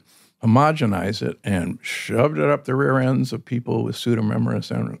blender, homogenized it, and shoved it up the rear ends of people with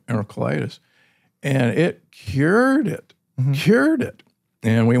pseudomembranous enterocolitis. And it cured it, cured it.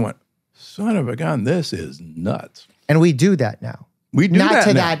 And we went, son of a gun, this is nuts. And we do that now. We do Not that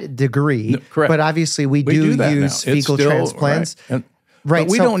to now. that degree, Correct. But obviously we do use fecal transplants. But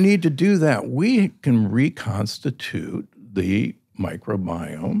we don't need to do that. We can reconstitute the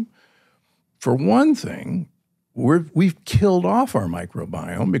microbiome. For one thing, we've killed off our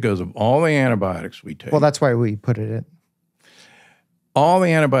microbiome because of all the antibiotics we take. Well, that's why we put it in. All the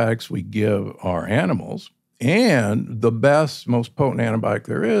antibiotics we give our animals, and the best, most potent antibiotic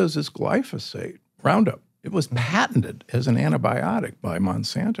there is glyphosate, Roundup. It was patented as an antibiotic by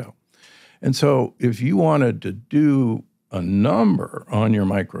Monsanto. And so if you wanted to do a number on your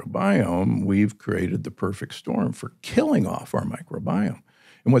microbiome, we've created the perfect storm for killing off our microbiome.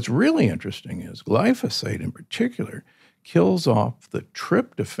 And what's really interesting is glyphosate in particular kills off the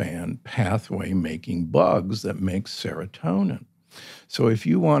tryptophan pathway making bugs that make serotonin. So if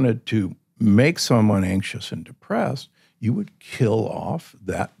you wanted to make someone anxious and depressed, you would kill off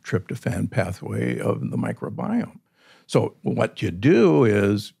that tryptophan pathway of the microbiome. So what you do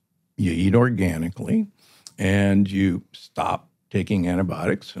is you eat organically and you stop taking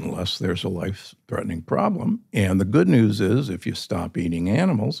antibiotics unless there's a life-threatening problem. And the good news is if you stop eating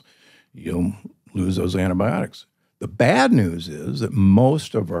animals, you'll lose those antibiotics. The bad news is that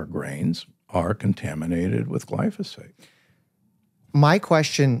most of our grains are contaminated with glyphosate. My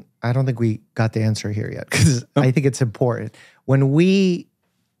question, I don't think we got the answer here yet because I think it's important. When we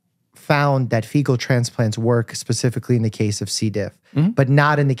found that fecal transplants work specifically in the case of C. diff, but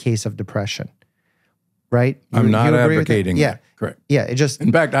not in the case of depression, right? I'm not advocating that. Yeah. Correct. Yeah, it just...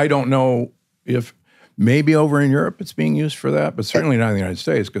 In fact, I don't know if Maybe over in Europe it's being used for that, but certainly not in the United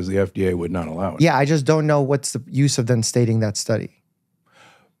States because the FDA would not allow it. Yeah, I just don't know what's the use of then stating that study.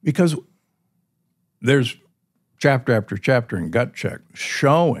 Because there's chapter after chapter in Gut Check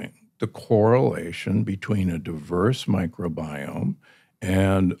showing the correlation between a diverse microbiome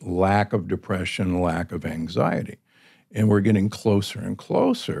and lack of depression, lack of anxiety. And we're getting closer and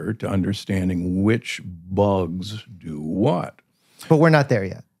closer to understanding which bugs do what. But we're not there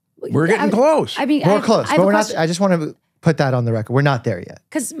yet. We're getting close. I mean, We're close, but we're not. I just want to put that on the record. We're not there yet.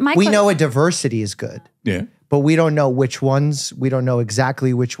 Because we know a diversity is good. Yeah. But we don't know which ones. We don't know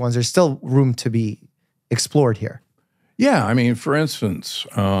exactly which ones. There's still room to be explored here. Yeah. I mean, for instance,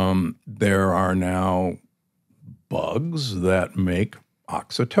 there are now bugs that make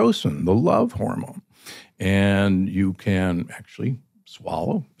oxytocin, the love hormone. And you can actually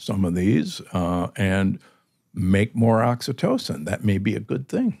swallow some of these and make more oxytocin. That may be a good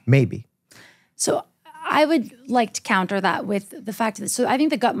thing. Maybe. So I would like to counter that with the fact that, so I think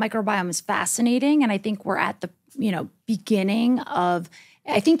the gut microbiome is fascinating. And I think we're at the, beginning of,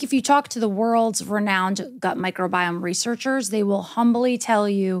 I think if you talk to the world's renowned gut microbiome researchers, they will humbly tell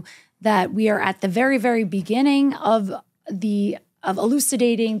you that we are at the very, very beginning of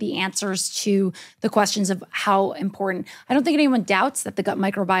elucidating the answers to the questions of how important. I don't think anyone doubts that the gut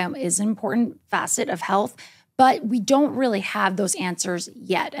microbiome is an important facet of health, but we don't really have those answers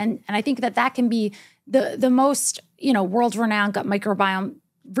yet. And I think that can be the most, world-renowned gut microbiome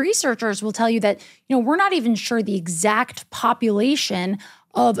researchers will tell you that, we're not even sure the exact population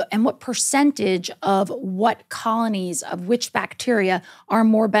of and what percentage of what colonies of which bacteria are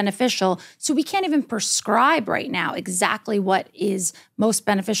more beneficial. So we can't even prescribe right now exactly what is most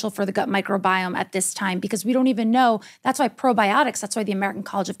beneficial for the gut microbiome at this time because we don't even know. That's why probiotics, that's why the American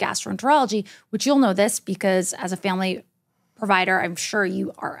College of Gastroenterology, which you'll know this because as a family provider, I'm sure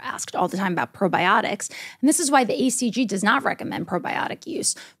you are asked all the time about probiotics. And this is why the ACG does not recommend probiotic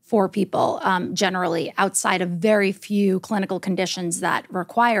use for people generally outside of very few clinical conditions that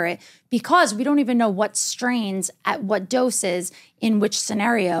require it, because we don't even know what strains at what doses in which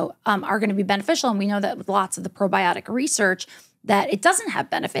scenario are going to be beneficial. And we know that with lots of the probiotic research that it doesn't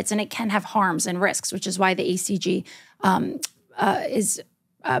have benefits and it can have harms and risks, which is why the ACG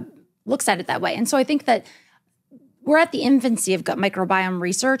looks at it that way. And so I think that we're at the infancy of gut microbiome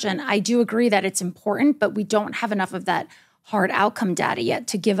research, and I do agree that it's important, but we don't have enough of that hard outcome data yet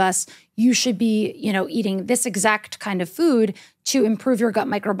to give us, you should be, eating this exact kind of food to improve your gut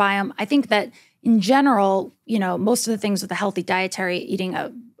microbiome. I think that in general, most of the things with a healthy dietary, eating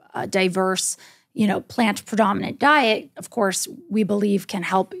a diverse, plant predominant diet, of course, we believe can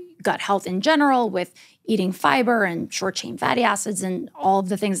help gut health in general with eating fiber and short-chain fatty acids and all of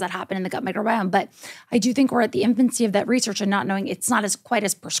the things that happen in the gut microbiome. But I do think we're at the infancy of that research and not knowing it's not quite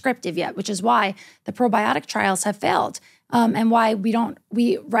as prescriptive yet, which is why the probiotic trials have failed. And why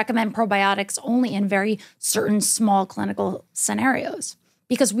we recommend probiotics only in very certain small clinical scenarios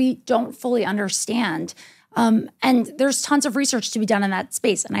because we don't fully understand. And there's tons of research to be done in that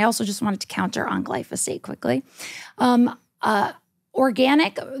space. And I also just wanted to counter on glyphosate quickly.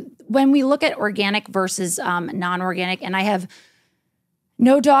 Organic, when we look at organic versus non-organic, and I have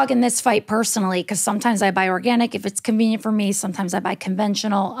no dog in this fight personally, because sometimes I buy organic if it's convenient for me, sometimes I buy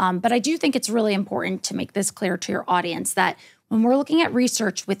conventional. But I do think it's really important to make this clear to your audience that when we're looking at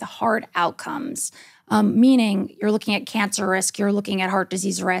research with hard outcomes, meaning you're looking at cancer risk, you're looking at heart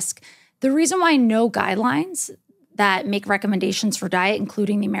disease risk, the reason why no guidelines that make recommendations for diet,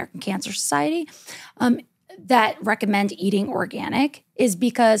 including the American Cancer Society, that recommend eating organic is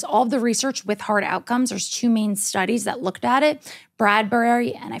because all of the research with hard outcomes, there's two main studies that looked at it,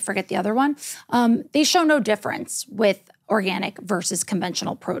 Bradbury and I forget the other one, they show no difference with organic versus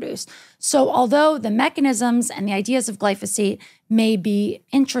conventional produce. So although the mechanisms and the ideas of glyphosate may be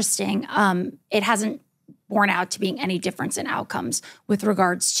interesting, it hasn't borne out to being any difference in outcomes with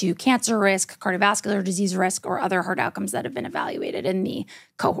regards to cancer risk, cardiovascular disease risk, or other hard outcomes that have been evaluated in the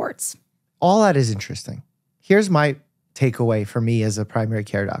cohorts. All that is interesting. Here's my takeaway for me as a primary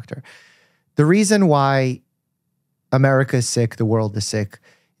care doctor. The reason why America is sick, the world is sick,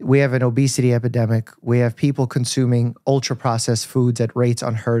 we have an obesity epidemic. We have people consuming ultra-processed foods at rates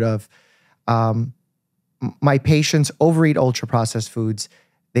unheard of. My patients overeat ultra-processed foods.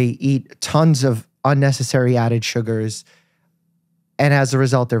 They eat tons of unnecessary added sugars. And as a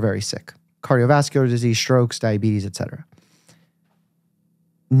result, they're very sick. Cardiovascular disease, strokes, diabetes, etc.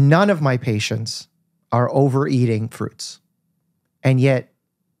 None of my patients are overeating fruits. And yet,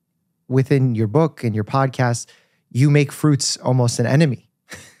 within your book and your podcast, you make fruits almost an enemy.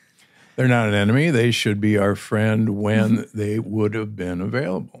 They're not an enemy. They should be our friend when they would have been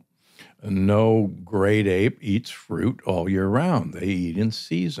available. No great ape eats fruit all year round. They eat in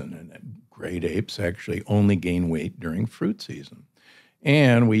season, and great apes actually only gain weight during fruit season.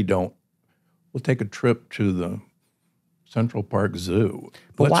 And we'll take a trip to the Central Park Zoo.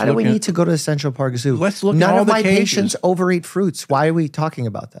 But why do we need to go to the Central Park Zoo? Let's look None at all of the my cages. patients overeat fruits. Why are we talking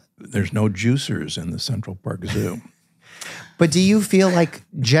about that? There's no juicers in the Central Park Zoo. But do you feel like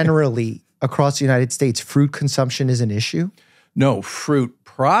generally across the United States, fruit consumption is an issue? No, fruit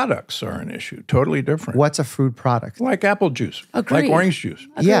products are an issue. Totally different. What's a fruit product? Like apple juice. Agreed. Like orange juice.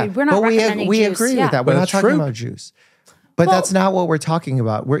 Agreed. Yeah, We're not but recommending we juice. agree with that. We're But not it's talking fruit. about juice. But that's not what we're talking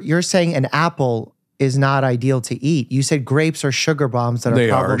about. You're saying an apple is not ideal to eat. You said grapes are sugar bombs that are They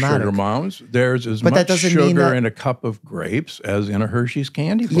problematic. are sugar bombs. There's as But that much doesn't mean sugar that- in a cup of grapes as in a Hershey's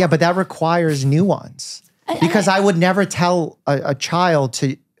candy bar. Yeah, but that requires nuance. Because I would never tell a child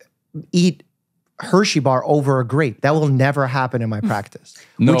to eat Hershey bar over a grape. That will never happen in my practice.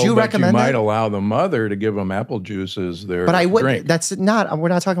 No, would you but recommend you might that? allow the mother to give them apple juice as their But I drink. wouldn't. That's not. We're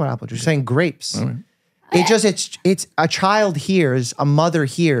not talking about apple juice. We're saying grapes. It's a child hears, a mother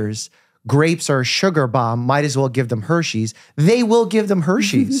hears, grapes are a sugar bomb. Might as well give them Hershey's. They will give them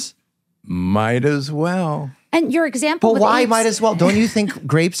Hershey's. Might as well. And your example But with why apes, might as well? Don't you think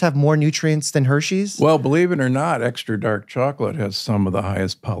grapes have more nutrients than Hershey's? Well, believe it or not, extra dark chocolate has some of the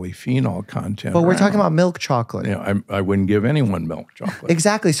highest polyphenol content. But we're around. talking about milk chocolate. Yeah, I wouldn't give anyone milk chocolate.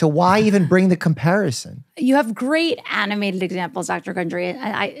 Exactly. So why even bring the comparison? you have great animated examples, Dr. Gundry.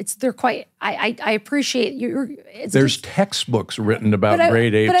 I appreciate you. There's textbooks written about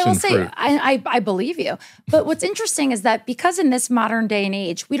great apes but I will and say, fruit. I believe you. But what's interesting is that because in this modern day and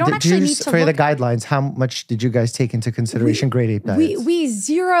age, we don't actually need to for the look. guidelines, how much did you guys take into consideration great ape diets? We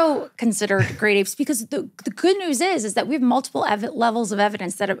zero considered great apes because the good news is that we have multiple levels of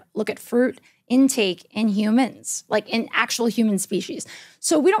evidence that look at fruit intake in humans, like in actual human species.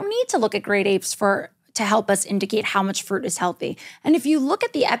 So we don't need to look at great apes to help us indicate how much fruit is healthy. And if you look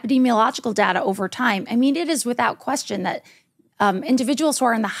at the epidemiological data over time, I mean, it is without question that individuals who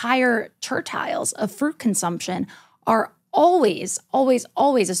are in the higher tertiles of fruit consumption are always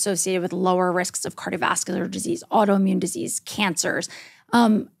associated with lower risks of cardiovascular disease, autoimmune disease, cancers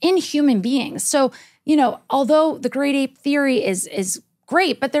in human beings. So, although the great ape theory is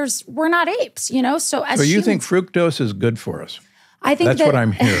great, but we're not apes, So as So you humans, think fructose is good for us? I think That's what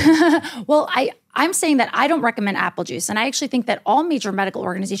I'm hearing. Well, I'm saying that I don't recommend apple juice. And I actually think that all major medical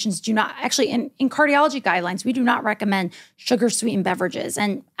organizations do not, actually in cardiology guidelines, we do not recommend sugar-sweetened beverages.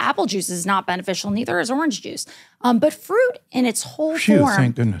 And apple juice is not beneficial, neither is orange juice. But fruit in its whole Phew, form.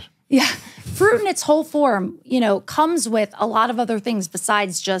 thank goodness. Yeah, fruit in its whole form, comes with a lot of other things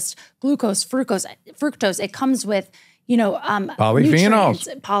besides just glucose, fructose. It comes with,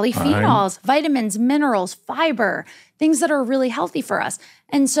 Polyphenols. polyphenols, vitamins, minerals, fiber, things that are really healthy for us.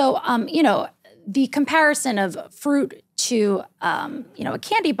 And so, the comparison of fruit to, a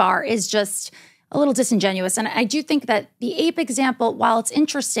candy bar is just a little disingenuous. And I do think that the ape example, while it's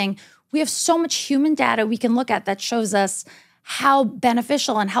interesting, we have so much human data we can look at that shows us how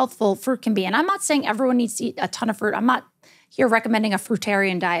beneficial and healthful fruit can be. And I'm not saying everyone needs to eat a ton of fruit. I'm not here recommending a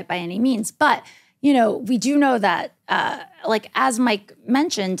fruitarian diet by any means. But, we do know that, as Mike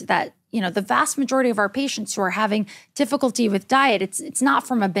mentioned, that, the vast majority of our patients who are having difficulty with diet, it's not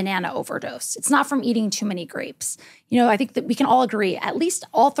from a banana overdose. It's not from eating too many grapes. I think that we can all agree, at least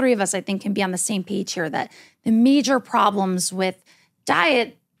all three of us, I think, can be on the same page here, that the major problems with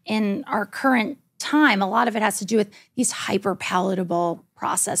diet in our current time, a lot of it has to do with these hyper palatable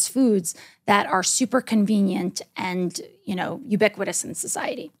processed foods that are super convenient and, ubiquitous in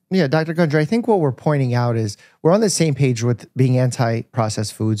society. Yeah, Dr. Gundry, I think what we're pointing out is we're on the same page with being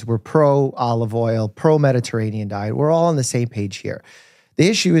anti-processed foods. We're pro-olive oil, pro-Mediterranean diet. We're all on the same page here. The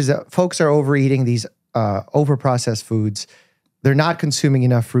issue is that folks are overeating these over-processed foods. They're not consuming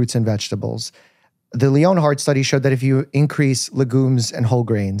enough fruits and vegetables. The Lyon heart study showed that if you increase legumes and whole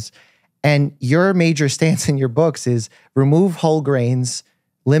grains, and your major stance in your books is remove whole grains,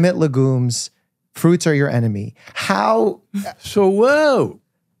 limit legumes, fruits are your enemy. How? So, whoa.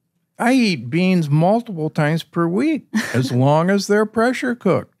 I eat beans multiple times per week, as long as they're pressure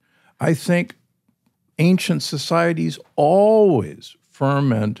cooked. I think ancient societies always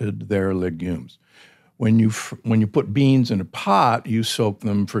fermented their legumes. When you put beans in a pot, you soak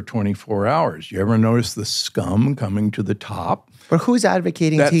them for 24 hours. You ever notice the scum coming to the top? But who's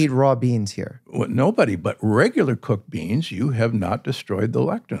advocating to eat raw beans here? Well, nobody, but regular cooked beans, you have not destroyed the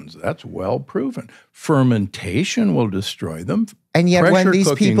lectins. That's well proven. Fermentation will destroy them. And yet when Pressure these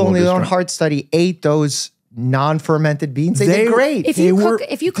cooking people in will the Lyon destroy- heart study ate those non-fermented beans. They did great. If you cook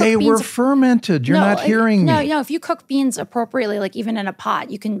they beans, were fermented. You're not hearing me. No, if you cook beans appropriately, like even in a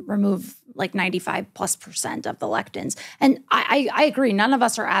pot, you can remove like 95+% of the lectins. And I agree. None of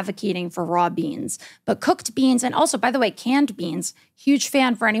us are advocating for raw beans, but cooked beans, and also, by the way, canned beans, huge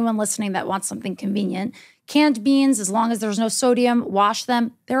fan for anyone listening that wants something convenient. Canned beans, as long as there's no sodium, wash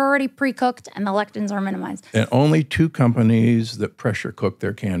them. They're already pre-cooked and the lectins are minimized. And only 2 companies that pressure cook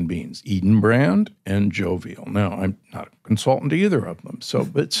their canned beans, Eden Brand and Jovial. Now, I'm not a consultant to either of them,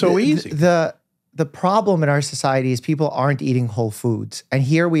 but it's so easy. The problem in our society is people aren't eating whole foods. And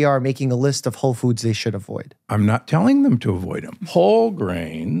here we are making a list of whole foods they should avoid. I'm not telling them to avoid them. Whole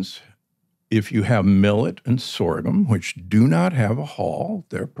grains, if you have millet and sorghum, which do not have a hull,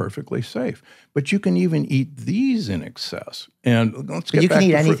 they're perfectly safe. But you can even eat these in excess. And let's get you back can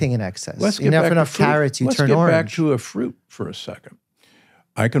eat to anything fruit. in excess. Let's You get have back enough to fruit. carrots, you Let's turn get orange. back to a fruit for a second.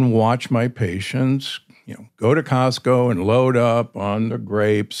 I can watch my patients, go to Costco and load up on the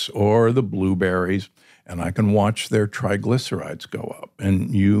grapes or the blueberries, and I can watch their triglycerides go up.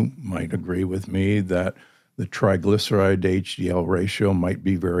 And you might agree with me that the triglyceride to HDL ratio might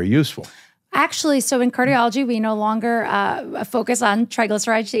be very useful. Actually, so in cardiology, we no longer focus on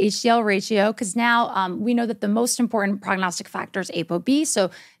triglycerides to HDL ratio because now we know that the most important prognostic factor is ApoB. So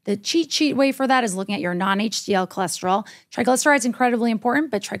the cheat sheet way for that is looking at your non-HDL cholesterol. Triglycerides incredibly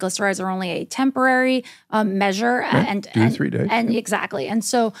important, but triglycerides are only a temporary measure. Right. And 2 to 3 days. And exactly. And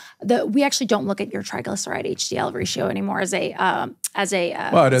so we actually don't look at your triglyceride HDL ratio anymore as a well, as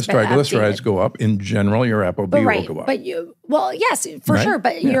triglycerides go up, in general, your ApoB will go up. But yes, for sure.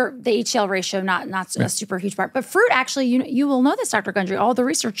 But the HDL ratio, not a super huge part. But fruit, actually, you will know this, Dr. Gundry. All the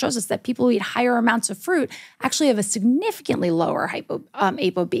research shows us that people who eat higher amounts of fruit actually have a significantly lower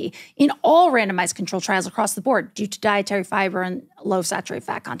ApoB in all randomized controlled trials across the board due to dietary fiber and low saturated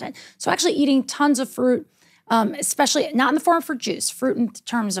fat content. So actually eating tons of fruit, especially not in the form of fruit juice, fruit in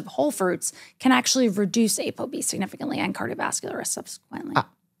terms of whole fruits, can actually reduce ApoB significantly and cardiovascular risk subsequently.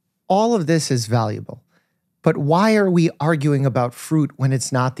 All of this is valuable, but why are we arguing about fruit when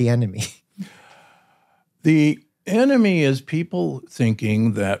it's not the enemy? The enemy is people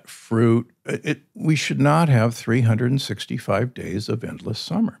thinking that fruit, we should not have 365 days of endless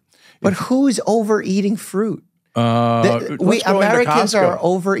summer. But who's overeating fruit? Americans are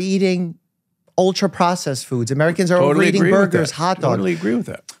overeating ultra-processed foods. Americans are overeating burgers, hot dogs. Totally agree with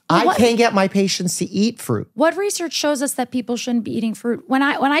that. I can't get my patients to eat fruit. What research shows us that people shouldn't be eating fruit? When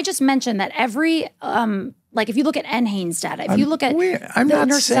I just mentioned that every if you look at NHANES data, if you look at I'm not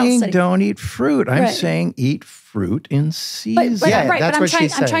saying don't eat fruit. I'm saying eat fruit in season. But I'm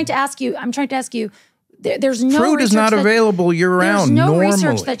trying to ask you. There's no fruit is not available year-round. There's no normally.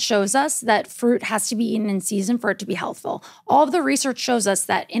 research that shows us that fruit has to be eaten in season for it to be healthful. All of the research shows us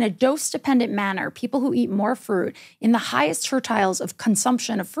that in a dose-dependent manner, people who eat more fruit in the highest tertiles of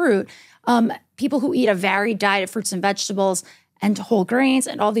consumption of fruit, people who eat a varied diet of fruits and vegetables and whole grains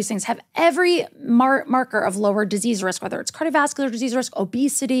and all these things have every marker of lower disease risk, whether it's cardiovascular disease risk,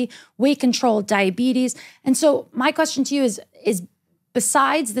 obesity, weight control, diabetes. And so my question to you is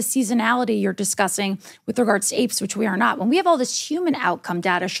besides the seasonality you're discussing with regards to apes, which we are not, when we have all this human outcome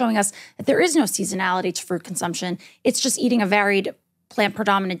data showing us that there is no seasonality to fruit consumption, it's just eating a varied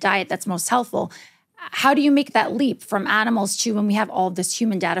plant-predominant diet that's most helpful. How do you make that leap from animals to when we have all of this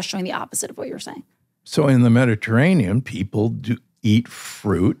human data showing the opposite of what you're saying? So in the Mediterranean, people do eat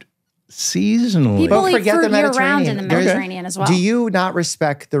fruit seasonally. People eat fruit year-round in the Mediterranean as well. Do you not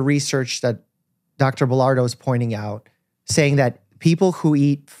respect the research that Dr. Belardo is pointing out, saying that people who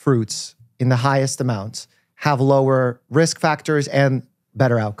eat fruits in the highest amounts have lower risk factors and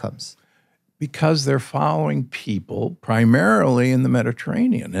better outcomes? Because they're following people primarily in the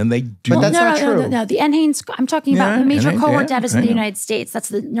Mediterranean, and they do. But that's not true. No. The NHANES, I'm talking about the major cohort data in the United States. That's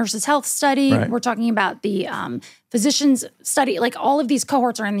the Nurses' Health Study. Right. We're talking about the Physicians' Study. Like all of these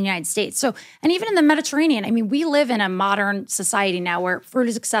cohorts are in the United States. So, and even in the Mediterranean, I mean, we live in a modern society now where fruit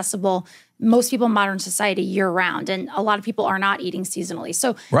is accessible. Most people in modern society year-round, and a lot of people are not eating seasonally.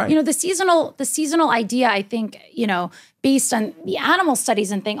 So, the seasonal idea, I think, based on the animal studies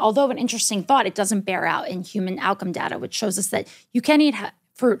and thing, although an interesting thought, it doesn't bear out in human outcome data, which shows us that you can eat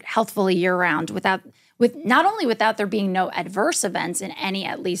fruit healthfully year-round not only without there being no adverse events in any,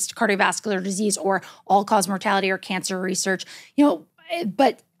 at least, cardiovascular disease or all-cause mortality or cancer research,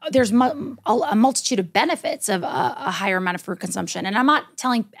 but there's a multitude of benefits of a higher amount of fruit consumption. And I'm not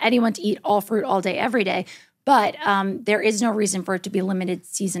telling anyone to eat all fruit all day, every day, but there is no reason for it to be limited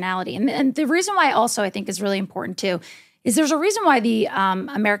seasonality. And the reason why also I think is really important too is there's a reason why the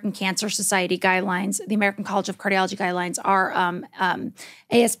American Cancer Society guidelines, the American College of Cardiology guidelines, our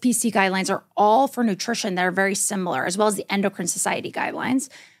ASPC guidelines are all for nutrition that are very similar, as well as the Endocrine Society guidelines.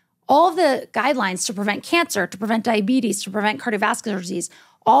 All of the guidelines to prevent cancer, to prevent diabetes, to prevent cardiovascular disease,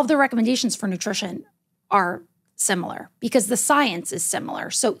 all of the recommendations for nutrition are similar because the science is similar.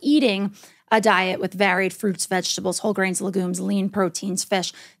 So eating a diet with varied fruits, vegetables, whole grains, legumes, lean proteins,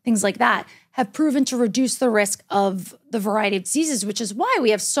 fish, things like that have proven to reduce the risk of the variety of diseases, which is why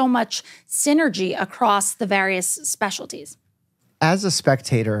we have so much synergy across the various specialties. As a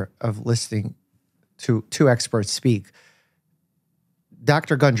spectator of listening to two experts speak,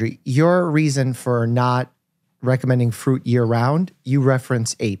 Dr. Gundry, your reason for not recommending fruit year-round, you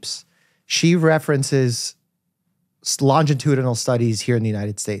reference apes. She references longitudinal studies here in the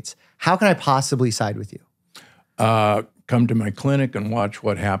United States. How can I possibly side with you? Come to my clinic and watch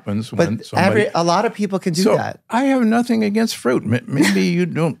what happens when somebody... a lot of people can do that. I have nothing against fruit. Maybe you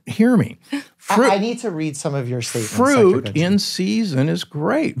don't hear me. I need to read some of your statements. Fruit in season is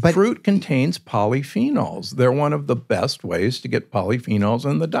great. But fruit contains polyphenols. They're one of the best ways to get polyphenols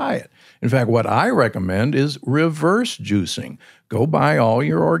in the diet. In fact, what I recommend is reverse juicing. Go buy all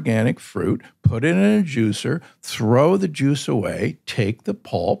your organic fruit, put it in a juicer, throw the juice away, take the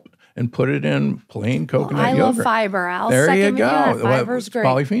pulp, and put it in plain coconut yogurt. I love fiber. There you go. Fiber's great.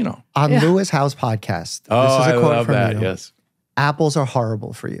 Polyphenol. On Lewis Howe's podcast, this is a quote I love from that, you. yes. Apples are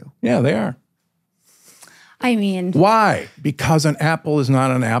horrible for you. Yeah, they are. I mean... Why? Because an apple is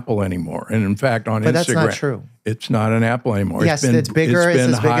not an apple anymore. And in fact, on Instagram... But that's not true. It's not an apple anymore. Yes, it's bigger. It's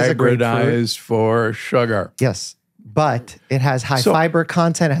been as big as a grapefruit. hybridized for sugar. Yes. But it has high fiber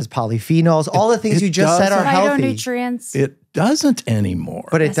content, it has polyphenols, all the things you just said are healthy. Phytonutrients. It doesn't anymore.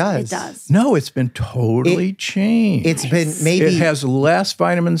 But it does. It does. No, it's been totally changed. It's been maybe... It has less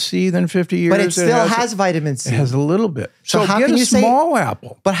vitamin C than 50 years. But it still has vitamin C. It has a little bit. So how get can a you small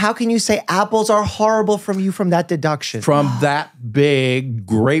apple. But how can you say apples are horrible from you from that deduction? From that big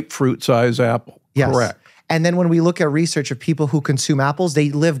grapefruit-size apple. Yes. Correct. And then when we look at research of people who consume apples, they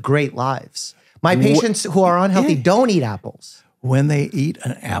live great lives. My patients who are unhealthy don't eat apples. When they eat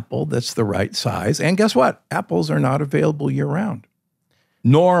an apple that's the right size, and guess what? Apples are not available year-round.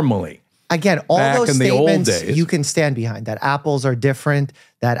 Normally. Again, all back those in the old statements days, you can stand behind. That apples are different,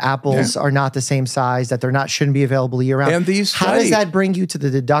 that apples are not the same size, that they're not shouldn't be available year-round. And these How does that bring you to the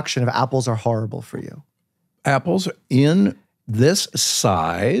deduction of apples are horrible for you? Apples in this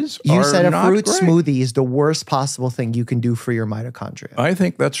size You are said a not fruit great. smoothie is the worst possible thing you can do for your mitochondria. I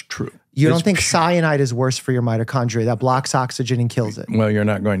think that's true. You don't think cyanide is worse for your mitochondria? That blocks oxygen and kills it. Well, you're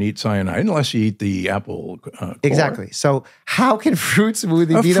not going to eat cyanide unless you eat the apple core. Exactly. So how can fruit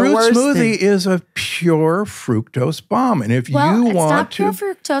smoothie be the fruit worst smoothie thing? is a pure fructose bomb. And if you want it's not to...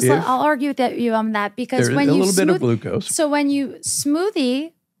 pure fructose. I'll argue with you on that because there's when a you little bit of glucose. So when you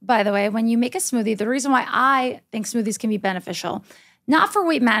smoothie, by the way, when you make a smoothie, the reason why I think smoothies can be beneficial, not for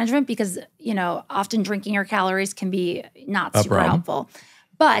weight management because, often drinking your calories can be not super helpful.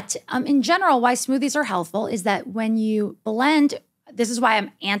 But in general, why smoothies are helpful is that when you blend, this is why I'm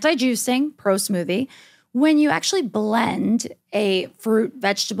anti-juicing, pro-smoothie. When you actually blend a fruit,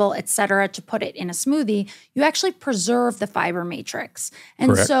 vegetable, et cetera, to put it in a smoothie, you actually preserve the fiber matrix.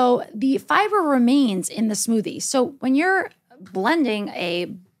 And Correct. so the fiber remains in the smoothie. So when you're blending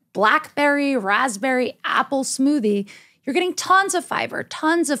a blackberry, raspberry, apple smoothie, you're getting tons of fiber,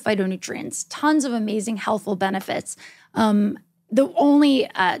 tons of phytonutrients, tons of amazing healthful benefits. The only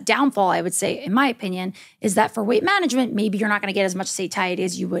downfall, I would say, in my opinion, is that for weight management, maybe you're not going to get as much satiety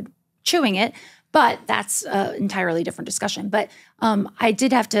as you would chewing it, but that's an entirely different discussion. But I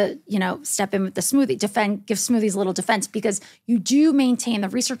did have to, step in with the smoothie, give smoothies a little defense because you do maintain, the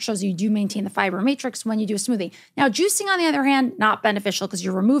research shows you do maintain the fiber matrix when you do a smoothie. Now, juicing, on the other hand, not beneficial because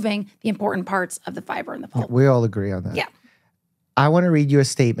you're removing the important parts of the fiber in the pulp. We all agree on that. Yeah. I want to read you a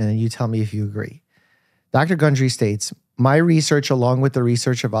statement and you tell me if you agree. Dr. Gundry states, my research, along with the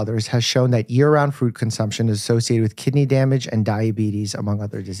research of others, has shown that year-round fruit consumption is associated with kidney damage and diabetes, among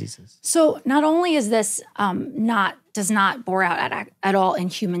other diseases. So not only is this does not bore out at all in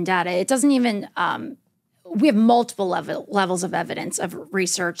human data, it doesn't even, we have multiple levels of evidence of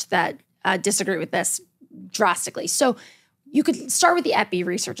research that disagree with this drastically. So you could start with the epi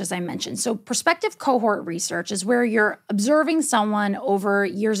research, as I mentioned. So prospective cohort research is where you're observing someone over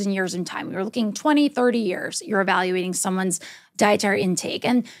years and years in time. You're looking 20, 30 years. You're evaluating someone's dietary intake.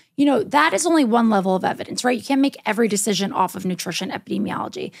 And, that is only one level of evidence, right? You can't make every decision off of nutrition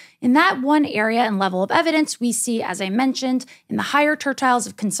epidemiology. In that one area and level of evidence, we see, as I mentioned, in the higher tertiles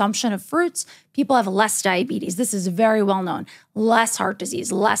of consumption of fruits, people have less diabetes. This is very well known. Less heart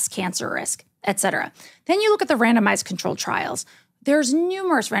disease, less cancer risk. et cetera. Then you look at the randomized controlled trials. There's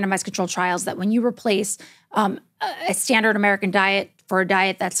numerous randomized controlled trials that when you replace a standard American diet for a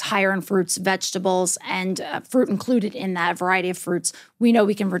diet that's higher in fruits, vegetables, and fruit included in that variety of fruits, we know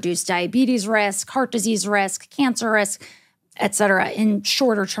we can reduce diabetes risk, heart disease risk, cancer risk, et cetera, in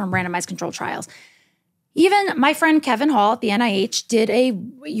shorter term randomized controlled trials. Even my friend Kevin Hall at the NIH did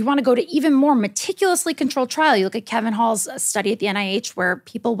you want to go to even more meticulously controlled trial. You look at Kevin Hall's study at the NIH where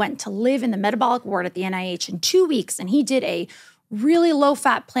people went to live in the metabolic ward at the NIH in 2 weeks, and he did a really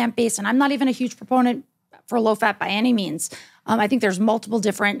low-fat plant-based, and I'm not even a huge proponent for low-fat by any means. I think there's multiple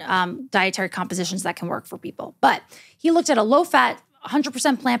different dietary compositions that can work for people. But he looked at a low-fat,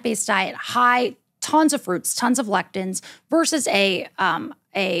 100% plant-based diet, tons of fruits, tons of lectins, versus a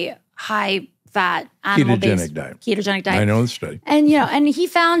high-fat animal-based ketogenic diet. I know the study. And and he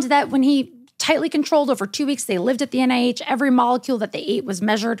found that when he tightly controlled over 2 weeks, they lived at the NIH. Every molecule that they ate was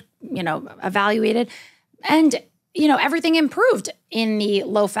measured, evaluated, and everything improved in the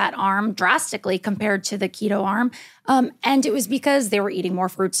low-fat arm drastically compared to the keto arm. And it was because they were eating more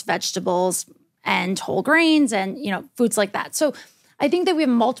fruits, vegetables, and whole grains and, foods like that. So I think that we have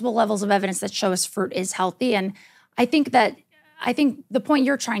multiple levels of evidence that show us fruit is healthy. And I think the point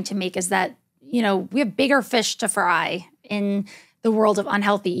you're trying to make is that, we have bigger fish to fry in the world of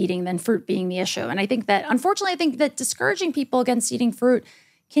unhealthy eating than fruit being the issue. And unfortunately, discouraging people against eating fruit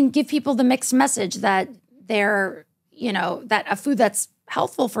can give people the mixed message that they're, that a food that's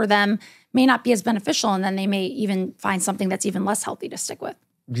healthful for them may not be as beneficial, and then they may even find something that's even less healthy to stick with.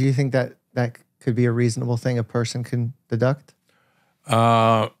 Do you think that could be a reasonable thing a person can deduct?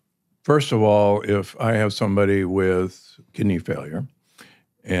 First of all, if I have somebody with kidney failure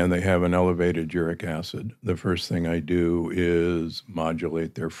and they have an elevated uric acid, the first thing I do is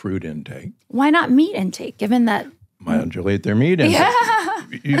modulate their fruit intake. Why not meat intake, given that? Modulate their meat intake. Yeah.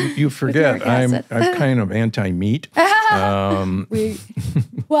 You forget I'm kind of anti-meat. I'm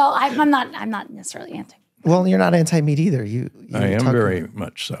not necessarily anti. Well, you're not anti-meat either. I am very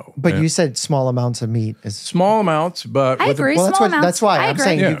much so. But you said small amounts of meat is small amounts, but I agree. That's why I'm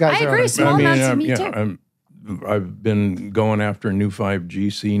saying you guys I agree. Small amounts of meat too. I've been going after new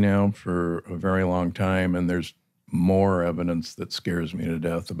 5GC now for a very long time, and there's more evidence that scares me to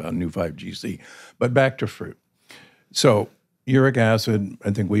death about new 5GC. But back to fruit. So uric acid, I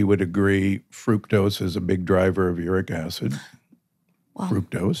think we would agree, fructose is a big driver of uric acid. Wow.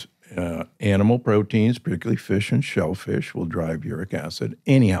 Fructose. Animal proteins, particularly fish and shellfish, will drive uric acid.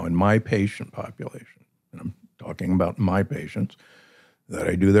 Anyhow, in my patient population, and I'm talking about my patients, that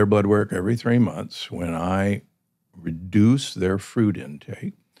I do their blood work every 3 months, when I reduce their fruit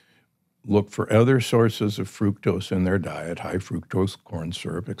intake, look for other sources of fructose in their diet, high fructose corn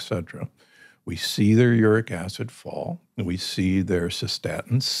syrup, etc., we see their uric acid fall, and we see their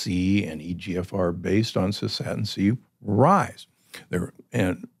cystatin C and EGFR based on cystatin C rise.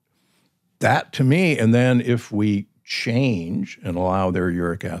 And that to me, and then if we change and allow their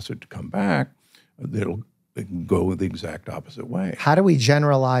uric acid to come back, it'll go the exact opposite way. How do we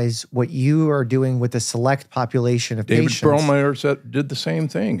generalize what you are doing with a select population of patients? David Perlmutter did the same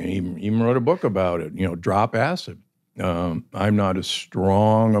thing. He even wrote a book about it, drop acid. I'm not as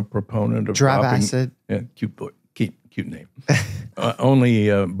strong a proponent of drop dropping, acid. Yeah, cute name. Only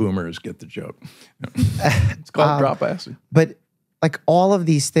boomers get the joke. It's called drop acid. But like all of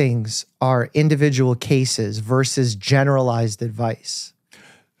these things are individual cases versus generalized advice.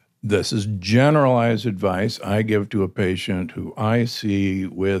 This is generalized advice I give to a patient who I see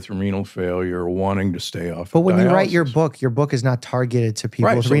with renal failure wanting to stay off But when dialysis. you write your book is not targeted to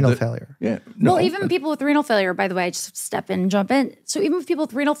people with renal failure. Yeah. No, well, even people with renal failure, by the way, I just step in and jump in. So even people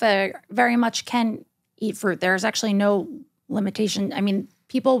with renal failure very much can eat fruit. There's actually no limitation. I mean,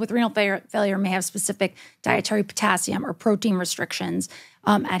 people with renal failure may have specific dietary potassium or protein restrictions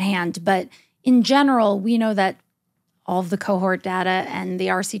at hand. But in general, we know that all of the cohort data and the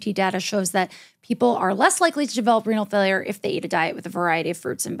RCT data shows that people are less likely to develop renal failure if they eat a diet with a variety of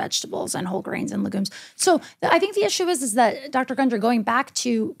fruits and vegetables and whole grains and legumes. So I think the issue is that, Dr. Gundry, going back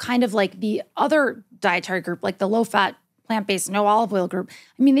to kind of like the other dietary group, like the low-fat, plant-based, no olive oil group,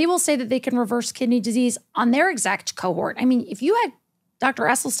 I mean, they will say that they can reverse kidney disease on their exact cohort. I mean, if you had Dr.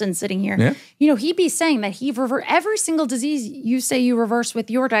 Esselstyn sitting here, he'd be saying that he reversed every single disease you say you reverse with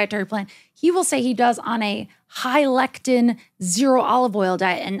your dietary plan. He will say he does on a high lectin, zero olive oil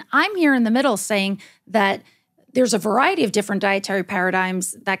diet. And I'm here in the middle saying that there's a variety of different dietary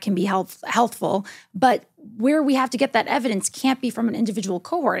paradigms that can be healthful, but where we have to get that evidence can't be from an individual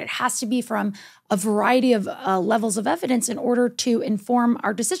cohort. It has to be from a variety of levels of evidence in order to inform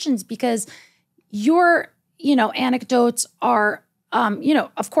our decisions, because your, anecdotes are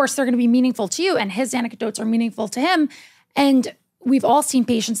of course, they're going to be meaningful to you, and his anecdotes are meaningful to him. And we've all seen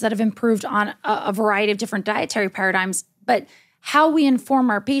patients that have improved on a variety of different dietary paradigms. But how we inform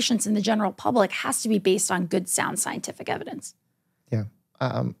our patients and the general public has to be based on good, sound scientific evidence. Yeah.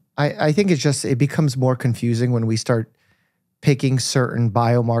 I think it becomes more confusing when we start picking certain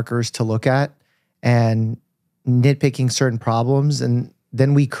biomarkers to look at and nitpicking certain problems. And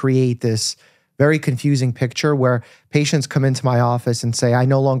then we create this very confusing picture where patients come into my office and say, I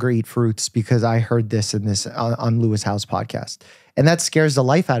no longer eat fruits because I heard this and this on Lewis Howes' podcast. And that scares the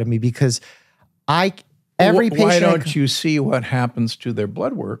life out of me because why don't you see what happens to their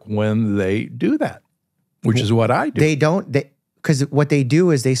blood work when they do that? Which is what I do. Because what they do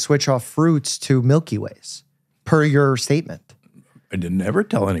is they switch off fruits to Milky Ways, per your statement. I didn't ever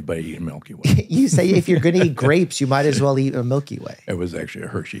tell anybody to eat a Milky Way. You say if you're going to eat grapes, you might as well eat a Milky Way. It was actually a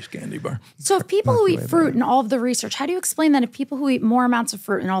Hershey's candy bar. So if people who eat fruit in all of the research, how do you explain that if people who eat more amounts of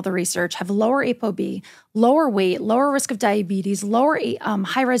fruit in all the research have lower ApoB, lower weight, lower risk of diabetes, lower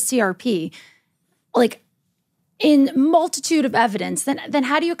high-res CRP, like in multitude of evidence, then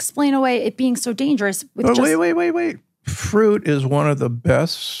how do you explain away it being so dangerous? Wait. Fruit is one of the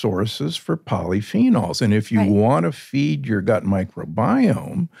best sources for polyphenols. And if you want to feed your gut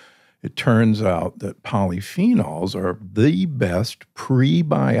microbiome, it turns out that polyphenols are the best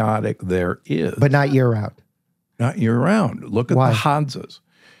prebiotic there is. But not year-round. Not year-round. Look at the Hanzas.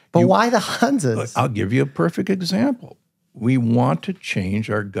 But why the Hanzas? I'll give you a perfect example. We want to change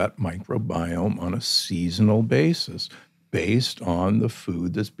our gut microbiome on a seasonal basis based on the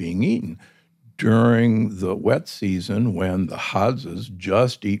food that's being eaten. During the wet season, when the Hanzas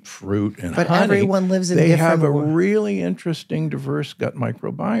just eat fruit and honey, but everyone lives in they have a really interesting, diverse gut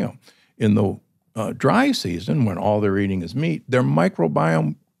microbiome. In the dry season, when all they're eating is meat, their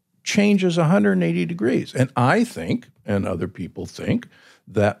microbiome changes 180 degrees. And I think, and other people think,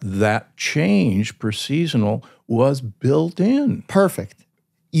 that change per seasonal was built in. Perfect.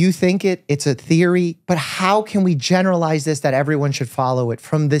 You think it's a theory, but how can we generalize this that everyone should follow it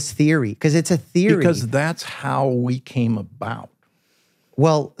from this theory? Because it's a theory. Because that's how we came about.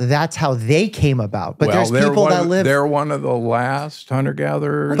 Well, that's how they came about. But there's people that live... They're one of the last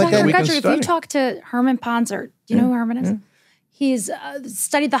hunter-gatherers that we can study. If you talk to Herman Ponzer, do you know who Herman is? Yeah. He's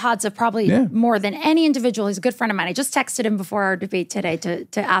studied the Hadza probably more than any individual. He's a good friend of mine. I just texted him before our debate today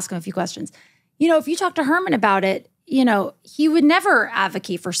to ask him a few questions. If you talk to Herman about it, he would never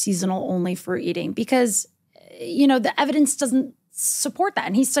advocate for seasonal only fruit eating because, the evidence doesn't support that.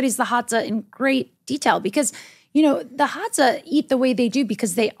 And he studies the Hadza in great detail because, the Hadza eat the way they do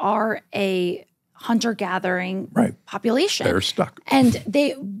because they are a hunter-gathering population. They're stuck. And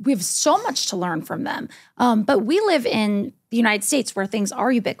we have so much to learn from them. But we live in the United States where things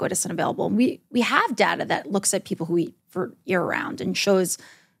are ubiquitous and available. And we have data that looks at people who eat for year-round and shows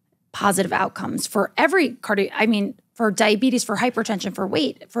positive outcomes for every for diabetes, for hypertension, for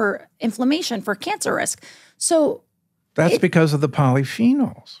weight, for inflammation, for cancer risk. So that's because of the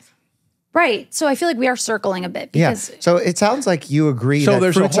polyphenols. Right. So I feel like we are circling a bit. Because So it sounds like you agree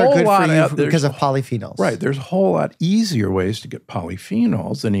that fruits are good for you because of polyphenols. Right. There's a whole lot easier ways to get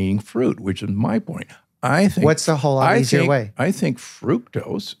polyphenols than eating fruit, which is my point. What's the whole lot easier way? I think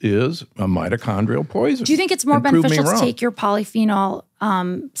fructose is a mitochondrial poison. Do you think it's more beneficial to take your polyphenol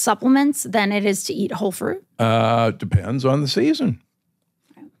supplements than it is to eat whole fruit? Depends on the season.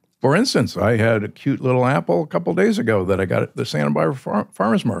 For instance, I had a cute little apple a couple days ago that I got at the Santa Barbara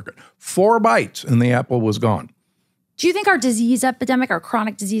Farmers Market. 4 bites and the apple was gone. Do you think our disease epidemic, our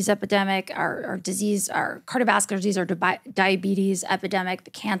chronic disease epidemic, our cardiovascular disease, our diabetes epidemic,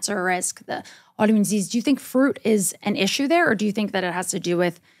 the cancer risk, the autoimmune disease, do you think fruit is an issue there, or do you think that it has to do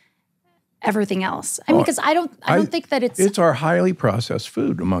with everything else? I mean, because I don't think that it's our highly processed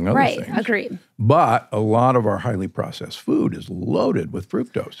food, among other things. Right, agreed. But a lot of our highly processed food is loaded with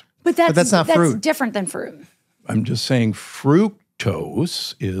fructose. But that's not fruit. That's different than fruit. I'm just saying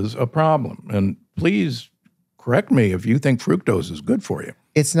fructose is a problem. And please correct me if you think fructose is good for you.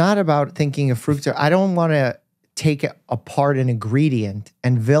 It's not about thinking of fructose. I don't want to take apart an ingredient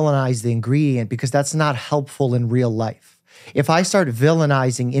and villainize the ingredient because that's not helpful in real life. If I start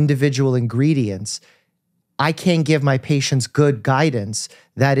villainizing individual ingredients, I can't give my patients good guidance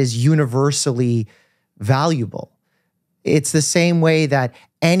that is universally valuable. It's the same way that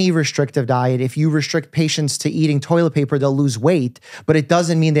any restrictive diet, if you restrict patients to eating toilet paper, they'll lose weight, but it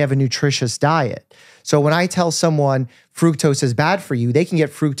doesn't mean they have a nutritious diet. So when I tell someone fructose is bad for you, they can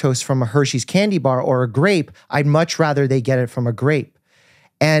get fructose from a Hershey's candy bar or a grape. I'd much rather they get it from a grape.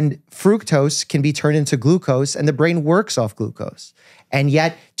 And fructose can be turned into glucose, and the brain works off glucose. And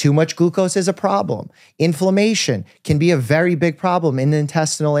yet, too much glucose is a problem. Inflammation can be a very big problem in the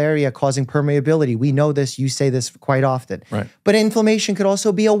intestinal area, causing permeability. We know this. You say this quite often. Right. But inflammation could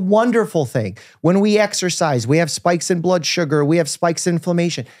also be a wonderful thing. When we exercise, we have spikes in blood sugar, we have spikes in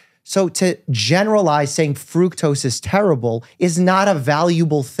inflammation. So to generalize saying fructose is terrible is not a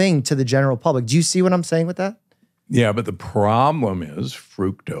valuable thing to the general public. Do you see what I'm saying with that? Yeah, but the problem is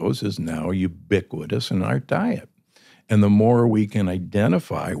fructose is now ubiquitous in our diet. And the more we can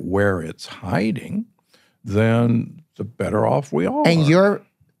identify where it's hiding, then the better off we are. And your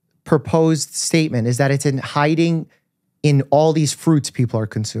proposed statement is that it's in hiding in all these fruits people are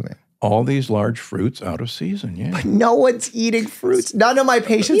consuming. All these large fruits out of season, yeah. But no one's eating fruits. None of my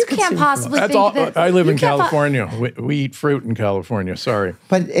patients You can't possibly That's think all. that... I live you in can't California. We eat fruit in California, sorry.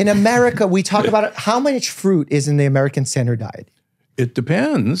 But in America, we talk about how much fruit is in the American standard diet. It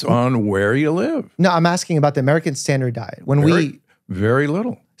depends on where you live. No, I'm asking about the American standard diet. Very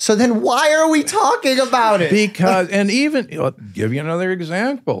little. So then why are we talking about it? Because, and even, I'll give you another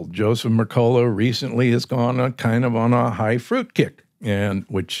example. Joseph Mercola recently has gone on a high fruit kick, and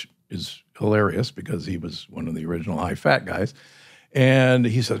which is hilarious because he was one of the original high fat guys. And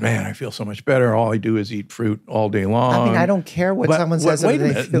he says, man, I feel so much better. All I do is eat fruit all day long. I mean, I don't care what someone says. Wait a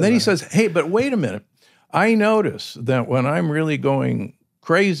minute. And then he says, hey, but wait a minute. I notice that when I'm really going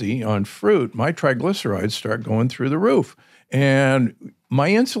crazy on fruit, my triglycerides start going through the roof. And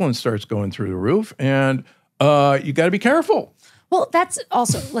my insulin starts going through the roof. And you got to be careful. Well, that's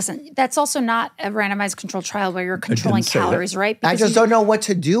also not a randomized controlled trial where you're controlling calories, right? I just don't know what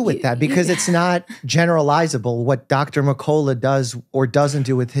to do with that because it's not generalizable what Dr. Mercola does or doesn't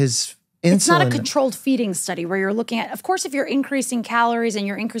do with his insulin. It's not a controlled feeding study where you're looking at, of course, if you're increasing calories and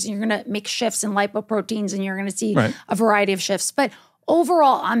you're going to make shifts in lipoproteins and you're going to see a variety of shifts. But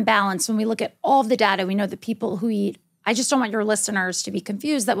overall, on balance, when we look at all of the data, we know that people who eat, I just don't want your listeners to be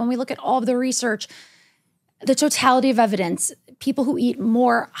confused that when we look at all of the research, the totality of evidence, people who eat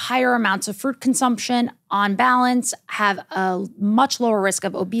higher amounts of fruit consumption on balance have a much lower risk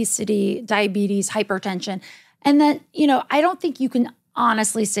of obesity, diabetes, hypertension. And then, I don't think you can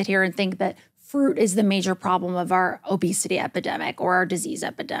honestly sit here and think that fruit is the major problem of our obesity epidemic or our disease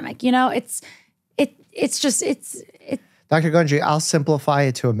epidemic. It's Dr. Gundry, I'll simplify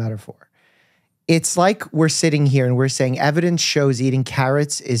it to a metaphor. It's like we're sitting here and we're saying evidence shows eating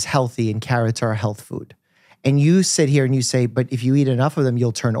carrots is healthy and carrots are a health food. And you sit here and you say, but if you eat enough of them,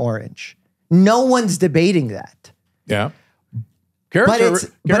 you'll turn orange. No one's debating that. Yeah.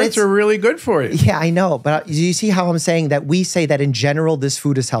 Carrots are really good for you. Yeah, I know. But you see how I'm saying that we say that in general, this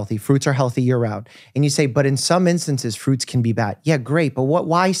food is healthy. Fruits are healthy year round. And you say, but in some instances, fruits can be bad. Yeah, great. But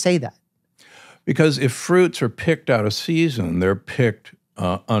why say that? Because if fruits are picked out of season, they're picked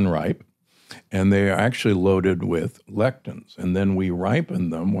unripe. And they are actually loaded with lectins. And then we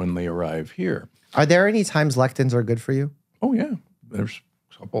ripen them when they arrive here. Are there any times lectins are good for you? Oh, yeah. There's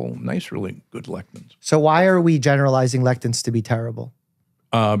a couple nice, really good lectins. So why are we generalizing lectins to be terrible?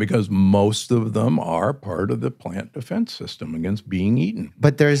 Because most of them are part of the plant defense system against being eaten.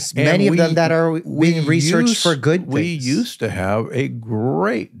 But there's many of them that are being researched for good things. We used to have a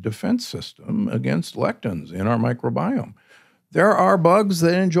great defense system against lectins in our microbiome. There are bugs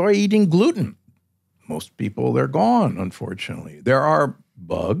that enjoy eating gluten. Most people, they're gone, unfortunately. There are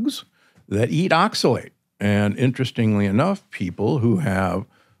bugs that eat oxalate. And interestingly enough, people who have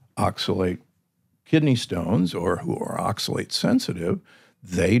oxalate kidney stones or who are oxalate sensitive,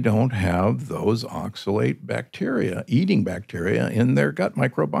 they don't have those oxalate bacteria, eating bacteria in their gut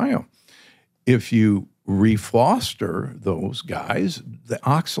microbiome. If you refloster those guys, the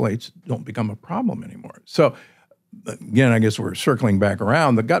oxalates don't become a problem anymore. So again, I guess we're circling back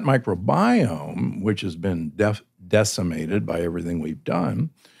around. The gut microbiome, which has been decimated by everything we've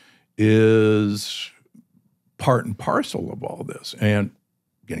done, is part and parcel of all this. And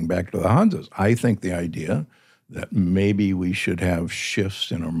getting back to the Hansas, I think the idea that maybe we should have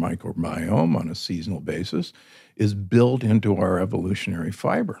shifts in our microbiome on a seasonal basis is built into our evolutionary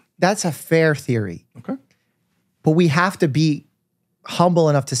fiber. That's a fair theory. Okay. But we have to be humble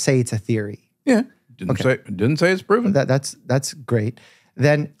enough to say it's a theory. Yeah. Didn't say it's proven. That's great.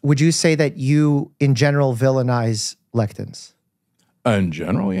 Then would you say that you, in general, villainize lectins? In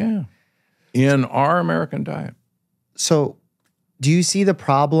general, yeah. In our American diet. So do you see the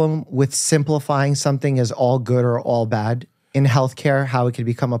problem with simplifying something as all good or all bad in healthcare, how it could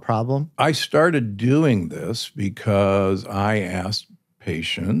become a problem? I started doing this because I asked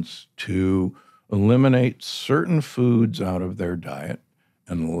patients to eliminate certain foods out of their diet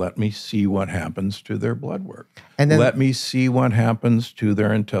and let me see what happens to their blood work. And then let me see what happens to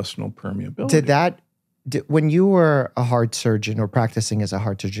their intestinal permeability. When you were a heart surgeon or practicing as a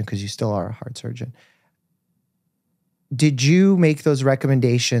heart surgeon, because you still are a heart surgeon, did you make those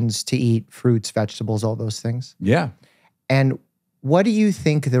recommendations to eat fruits, vegetables, all those things? Yeah. And what do you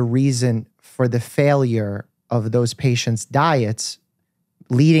think the reason for the failure of those patients' diets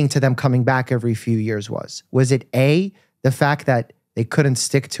leading to them coming back every few years was? Was it A, the fact that they couldn't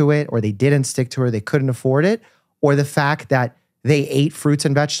stick to it, or they didn't stick to it, or they couldn't afford it, or the fact that they ate fruits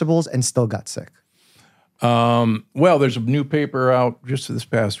and vegetables and still got sick? Well, there's a new paper out just this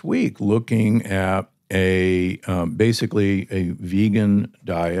past week looking at basically a vegan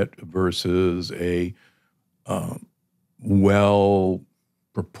diet versus a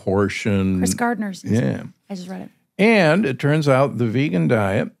well-proportioned. Chris Gardner's. Yeah. I just read it. And it turns out the vegan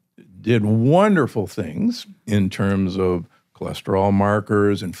diet did wonderful things in terms of cholesterol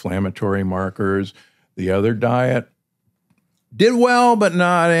markers, inflammatory markers. The other diet did well, but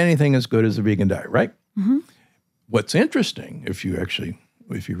not anything as good as the vegan diet, right? Mm-hmm. What's interesting, if you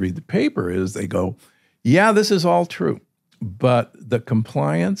read the paper, is they go, yeah, this is all true, but the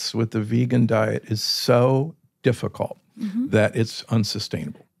compliance with the vegan diet is so difficult that it's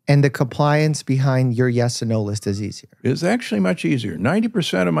unsustainable. And the compliance behind your yes and no list is easier. It's actually much easier.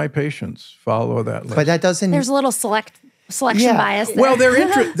 90% of my patients follow that list. But that doesn't... There's a little selection bias there. Well, they're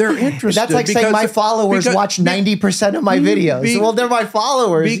interested. That's like saying my followers watch 90% of my videos. Well, they're my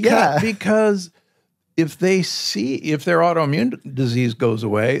followers. Because if their autoimmune disease goes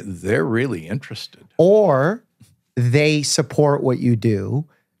away, they're really interested. Or they support what you do.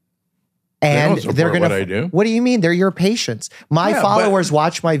 And they're going to. What I do. What do you mean? They're your patients. My followers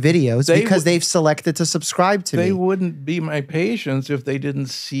watch my videos because they've selected to subscribe to me. They wouldn't be my patients if they didn't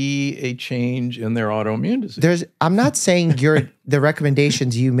see a change in their autoimmune disease. I'm not saying the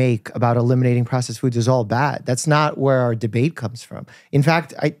recommendations you make about eliminating processed foods is all bad. That's not where our debate comes from. In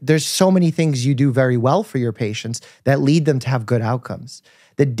fact, there's so many things you do very well for your patients that lead them to have good outcomes.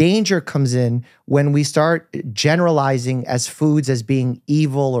 The danger comes in when we start generalizing as foods as being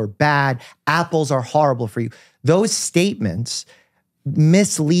evil or bad. Apples are horrible for you. Those statements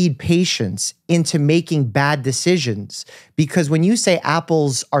mislead patients into making bad decisions, because when you say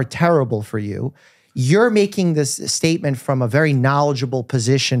apples are terrible for you, you're making this statement from a very knowledgeable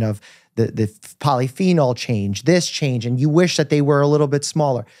position of the polyphenol change, this change, and you wish that they were a little bit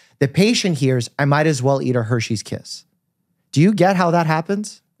smaller. The patient hears, I might as well eat a Hershey's Kiss. Do you get how that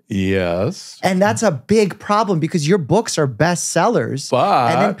happens? Yes. And that's a big problem because your books are bestsellers.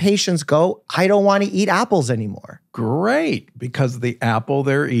 And then patients go, I don't want to eat apples anymore. Great, because the apple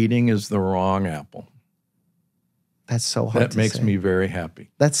they're eating is the wrong apple. That's so hard to say. That makes me very happy.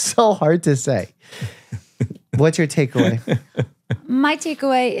 That's so hard to say. What's your takeaway? My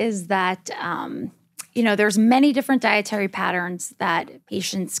takeaway is that there's many different dietary patterns that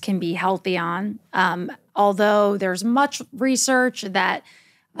patients can be healthy on. Although there's much research that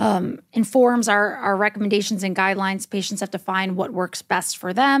informs our recommendations and guidelines, patients have to find what works best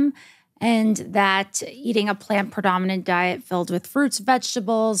for them, and that eating a plant-predominant diet filled with fruits,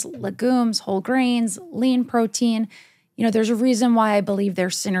 vegetables, legumes, whole grains, lean protein, there's a reason why I believe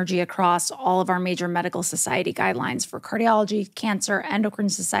there's synergy across all of our major medical society guidelines for cardiology, cancer, endocrine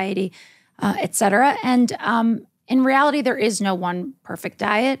society, et cetera. And in reality, there is no one perfect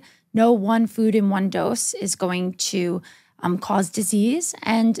diet. No one food in one dose is going to cause disease,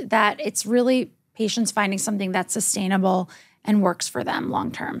 and that it's really patients finding something that's sustainable and works for them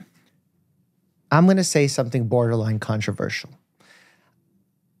long term. I'm going to say something borderline controversial.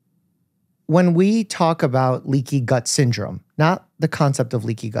 When we talk about leaky gut syndrome, not the concept of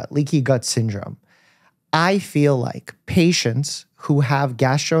leaky gut syndrome, I feel like patients who have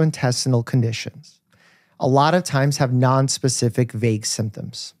gastrointestinal conditions a lot of times have nonspecific vague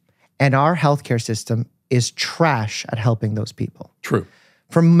symptoms. And our healthcare system is trash at helping those people. True.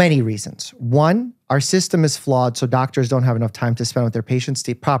 For many reasons. One, our system is flawed, so doctors don't have enough time to spend with their patients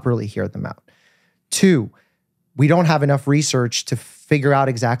to properly hear them out. Two, we don't have enough research to figure out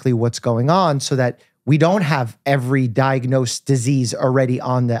exactly what's going on so that we don't have every diagnosed disease already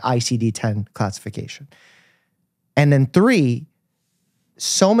on the ICD-10 classification. And then three,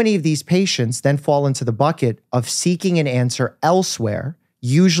 so many of these patients then fall into the bucket of seeking an answer elsewhere,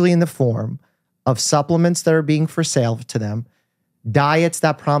 usually in the form of supplements that are being for sale to them, diets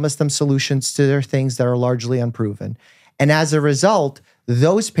that promise them solutions to their things that are largely unproven. And as a result,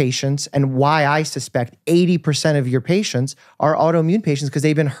 those patients, and why I suspect 80% of your patients are autoimmune patients because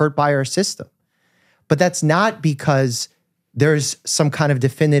they've been hurt by our system. But that's not because there's some kind of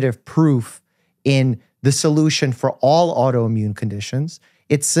definitive proof in the solution for all autoimmune conditions.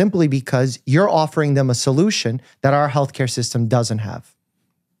 It's simply because you're offering them a solution that our healthcare system doesn't have.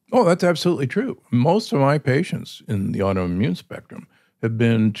 Oh, that's absolutely true. Most of my patients in the autoimmune spectrum have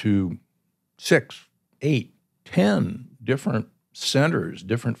been to 6, 8, 10 different centers,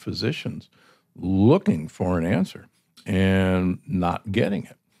 different physicians looking for an answer and not getting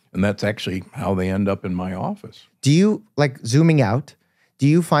it. And that's actually how they end up in my office. Do you, like zooming out, do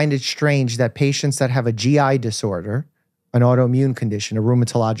you find it strange that patients that have a GI disorder, an autoimmune condition, a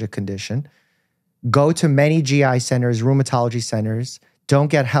rheumatologic condition, go to many GI centers, rheumatology centers, don't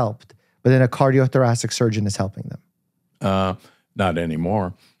get helped, but then a cardiothoracic surgeon is helping them? Not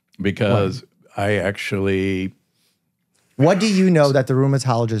anymore, because I actually... What do you know that the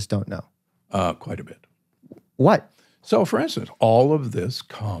rheumatologists don't know? Quite a bit. What? So, for instance, all of this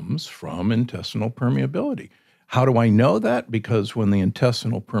comes from intestinal permeability. How do I know that? Because when the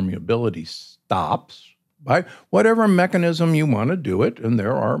intestinal permeability stops, by whatever mechanism you want to do it, and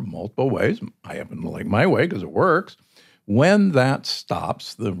there are multiple ways, I happen to like my way because it works, when that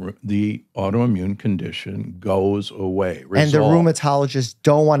stops, the autoimmune condition goes away. Resolved. And the rheumatologists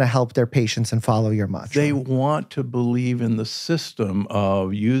don't want to help their patients and follow your mantra. They want to believe in the system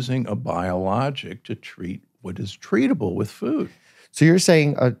of using a biologic to treat what is treatable with food. So you're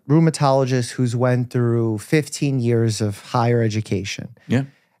saying a rheumatologist who's went through 15 years of higher education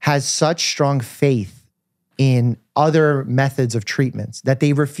has such strong faith in other methods of treatments that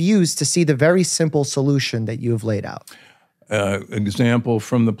they refuse to see the very simple solution that you have laid out? Example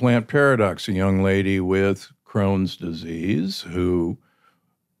from the plant paradox, a young lady with Crohn's disease who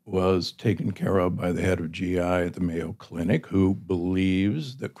was taken care of by the head of GI at the Mayo Clinic, who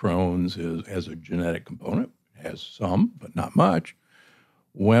believes that Crohn's has a genetic component, has some, but not much,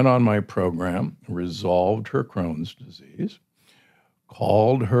 went on my program, resolved her Crohn's disease,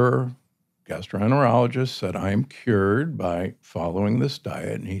 called her gastroenterologist, said, I'm cured by following this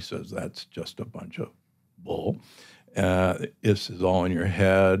diet. And he says, that's just a bunch of bull. This is all in your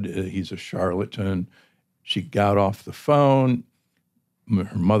head. He's a charlatan. She got off the phone.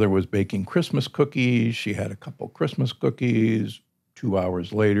 Her mother was baking Christmas cookies. She had a couple Christmas cookies. 2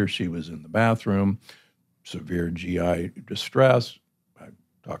 hours later, she was in the bathroom, severe GI distress. I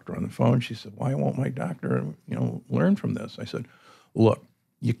talked to her on the phone. She said, why won't my doctor, learn from this? I said, look,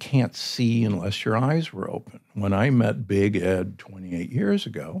 you can't see unless your eyes were open. When I met Big Ed 28 years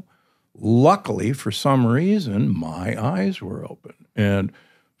ago, luckily, for some reason, my eyes were open. And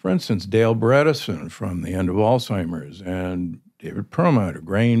for instance, Dale Bredesen from The End of Alzheimer's and David Perlmutter,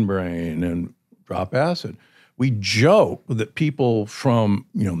 Grain Brain, and Drop Acid. We joke that people from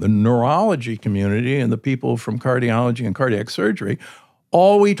the neurology community and the people from cardiology and cardiac surgery,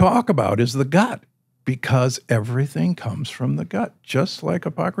 all we talk about is the gut, because everything comes from the gut, just like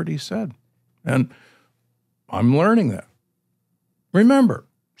Hippocrates said. And I'm learning that. Remember,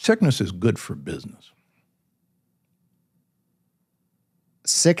 sickness is good for business.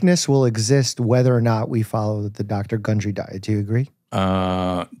 Sickness will exist whether or not we follow the Dr. Gundry diet. Do you agree?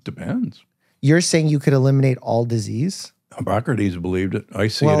 Depends. You're saying you could eliminate all disease? Hippocrates believed it. I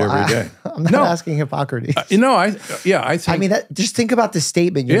see it every day. I'm not asking Hippocrates. I think. I mean, just think about the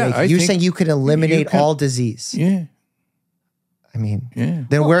statement you're making. You're saying you could eliminate all disease. Yeah. I mean,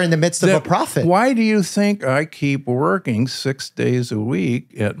 then we're in the midst of a prophet. Why do you think I keep working 6 days a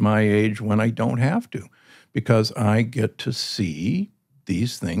week at my age when I don't have to? Because I get to see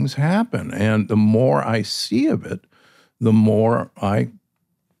these things happen. And the more I see of it, the more I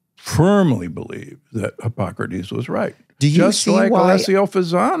firmly believe that Hippocrates was right. Do you Just see like why, Alessio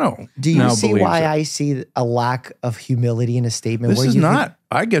Fasano. Do you see why I see a lack of humility in a statement? This is not.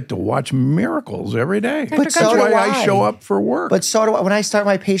 I get to watch miracles every day. But That's so why do I show up for work. But so do I. When I start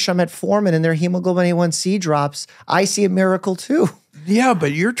my patient, I'm at Foreman and their hemoglobin A1C drops. I see a miracle too. Yeah,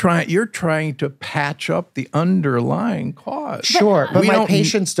 but you're trying to patch up the underlying cause. Sure, but my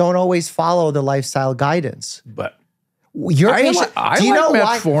patients don't always follow the lifestyle guidance. But your patient, do you know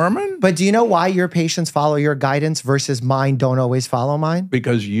why? Metformin? But do you know why your patients follow your guidance versus mine don't always follow mine?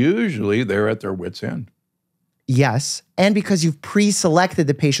 Because usually they're at their wits' end. Yes, and because you've pre-selected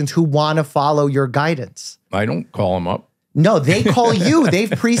the patients who want to follow your guidance. I don't call them up. No, they call you.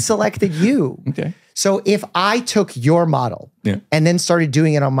 They've pre-selected you. Okay. So if I took your model and then started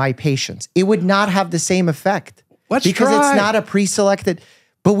doing it on my patients, it would not have the same effect. Because it's not a pre-selected.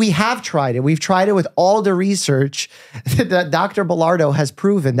 But we have tried it. We've tried it with all the research that Dr. Belardo has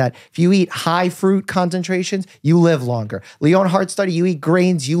proven that if you eat high fruit concentrations, you live longer. Lyon Heart Study, you eat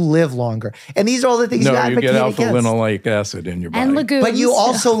grains, you live longer. And these are all the things you advocate against. You get alpha-linoleic acid in your body. And legumes. But you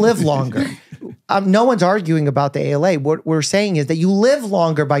also live longer. no one's arguing about the ALA. What we're saying is that you live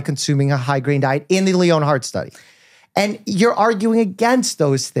longer by consuming a high-grain diet in the Lyon heart study. And you're arguing against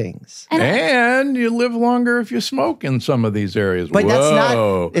those things. And you live longer if you smoke in some of these areas. But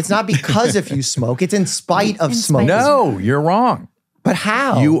it's not because if you smoke, it's in spite of smoking. No, you're wrong. But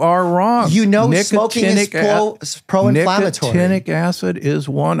how? You are wrong. You know smoking is pro-inflammatory. Nicotinic acid is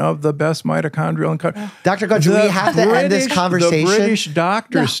one of the best mitochondrial. Dr. Gundry, we have to end this conversation. The British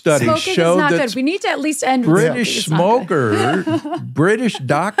doctor study showed that good. We need to at least end British smokers, British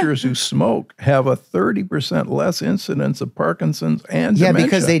doctors who smoke have a 30% less incidence of Parkinson's and dementia.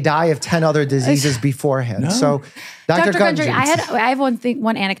 Because they die of 10 other diseases beforehand. No. So, Dr. Gundry, I have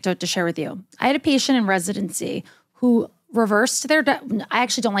one anecdote to share with you. I had a patient in residency who reversed their, I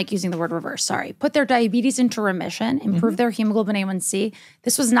actually don't like using the word reverse, sorry, put their diabetes into remission, improved their hemoglobin A1C.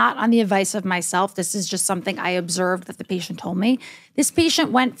 This was not on the advice of myself. This is just something I observed that the patient told me. This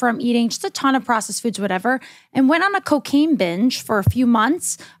patient went from eating just a ton of processed foods, whatever, and went on a cocaine binge for a few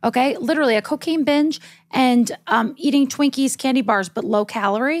months, okay? Literally a cocaine binge and eating Twinkies, candy bars, but low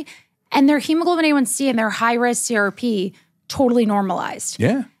calorie. And their hemoglobin A1C and their high-res CRP totally normalized.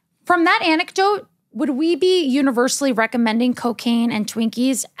 Yeah. From that anecdote, would we be universally recommending cocaine and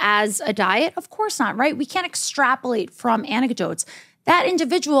Twinkies as a diet? Of course not, right? We can't extrapolate from anecdotes. That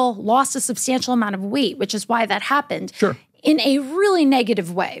individual lost a substantial amount of weight, which is why that happened. Sure. In a really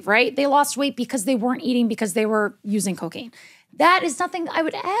negative way, right? They lost weight because they weren't eating because they were using cocaine. That is nothing I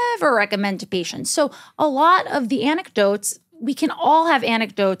would ever recommend to patients. So a lot of the anecdotes, we can all have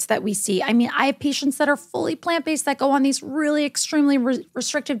anecdotes that we see. I mean, I have patients that are fully plant-based that go on these really extremely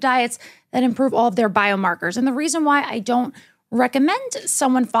restrictive diets that improve all of their biomarkers. And the reason why I don't recommend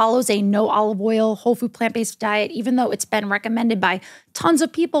someone follows a no olive oil, whole food plant-based diet, even though it's been recommended by tons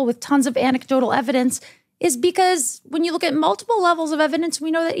of people with tons of anecdotal evidence, is because when you look at multiple levels of evidence,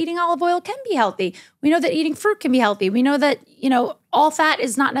 we know that eating olive oil can be healthy. We know that eating fruit can be healthy. We know that, all fat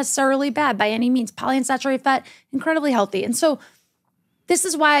is not necessarily bad by any means. Polyunsaturated fat, incredibly healthy. And so this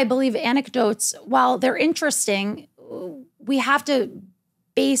is why I believe anecdotes, while they're interesting, we have to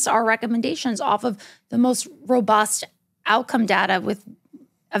base our recommendations off of the most robust outcome data with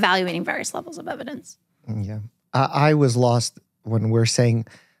evaluating various levels of evidence. Yeah. I was lost when we're saying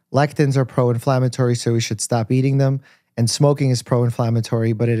lectins are pro-inflammatory, so we should stop eating them. And smoking is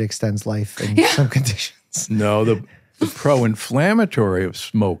pro-inflammatory, but it extends life in some conditions. No, the pro-inflammatory of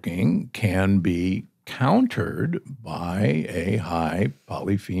smoking can be countered by a high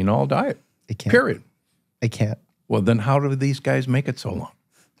polyphenol diet. It can't. Period. It can't. Well, then how do these guys make it so long?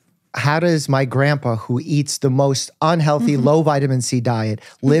 How does my grandpa, who eats the most unhealthy, low vitamin C diet,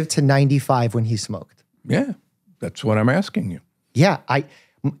 live to 95 when he smoked? Yeah, that's what I'm asking you. Yeah,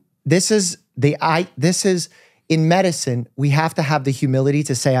 this is in medicine, we have to have the humility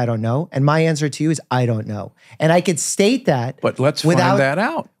to say, I don't know. And my answer to you is, I don't know. And I could state that. But let's find that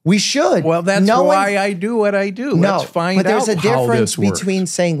out. We should. Well, that's why I do what I do. No, let's find out but there's a difference how this between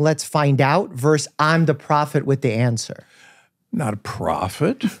works. saying, let's find out versus I'm the prophet with the answer. Not a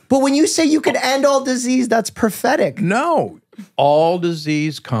prophet. But when you say you can end all disease, that's prophetic. No, all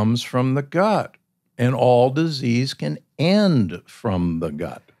disease comes from the gut. And all disease can end from the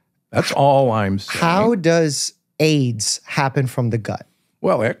gut. That's all I'm saying. How does AIDS happen from the gut?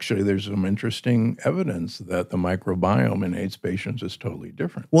 Well, actually, there's some interesting evidence that the microbiome in AIDS patients is totally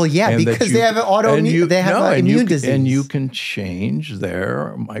different. Well, yeah, because they have an autoimmune, they have immune disease. And you can change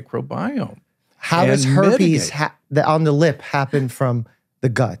their microbiome. How does herpes on the lip happen from the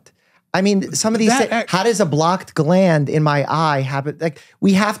gut? I mean, some of these say, how does a blocked gland in my eye happen? Like,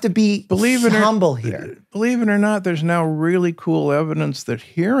 we have to be humble here. Believe it or not, there's now really cool evidence that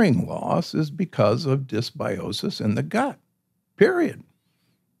hearing loss is because of dysbiosis in the gut, period.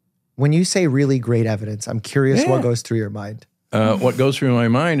 When you say really great evidence, I'm curious what goes through your mind. What goes through my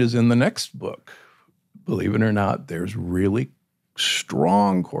mind is in the next book. Believe it or not, there's really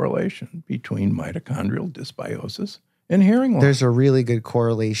strong correlation between mitochondrial dysbiosis and hearing loss. There's a really good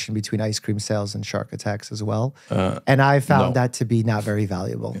correlation between ice cream sales and shark attacks as well. And I found that to be not very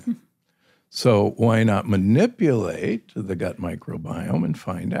valuable. Yeah. So why not manipulate the gut microbiome and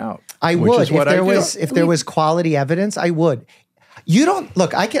find out? I would. If there was quality evidence, I would. You don't,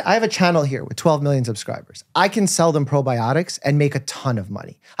 look, I have a channel here with 12 million subscribers. I can sell them probiotics and make a ton of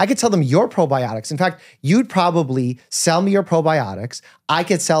money. I could tell them your probiotics. In fact, you'd probably sell me your probiotics. I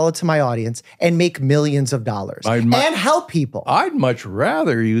could sell it to my audience and make millions of dollars and help people. I'd much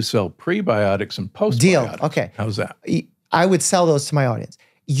rather you sell prebiotics and postbiotics. Deal. Okay. How's that? I would sell those to my audience.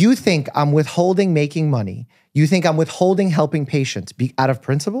 You think I'm withholding making money? You think I'm withholding helping patients out of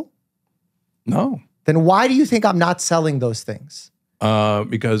principle? No. Then why do you think I'm not selling those things?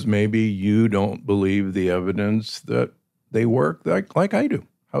 because maybe you don't believe the evidence that they work like I do.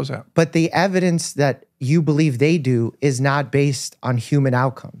 How's that? But the evidence that you believe they do is not based on human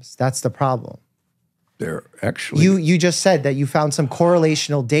outcomes. That's the problem. They're actually... You just said that you found some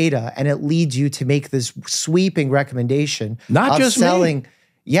correlational data and it leads you to make this sweeping recommendation Not of just selling. Me.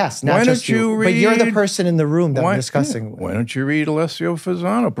 Yes, not Why just don't you But you're the read- person in the room that I'm discussing with. Why don't you read Alessio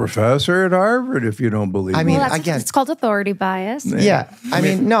Fasano, professor at Harvard, if you don't believe I mean, me? Well, again, it's called authority bias. Yeah. I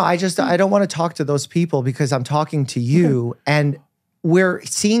mean, no, I don't want to talk to those people because I'm talking to you and we're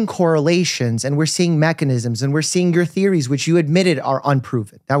seeing correlations and we're seeing mechanisms and we're seeing your theories, which you admitted are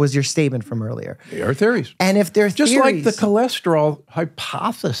unproven. That was your statement from earlier. They are theories. And if they're Just theories, like the cholesterol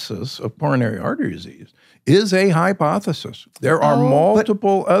hypothesis of coronary artery disease is a hypothesis. There are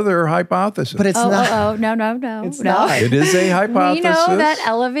multiple other hypotheses. but it's not. No. It's not. It is a hypothesis. We know that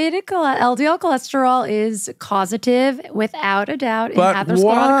elevated LDL cholesterol is causative without a doubt in But atherosclerotic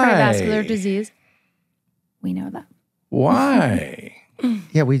why? cardiovascular disease. We know that. Why?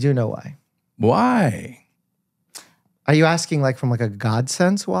 Yeah, we do know why. Why? Are you asking like from like a God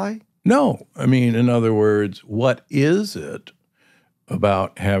sense why? No. I mean, in other words, what is it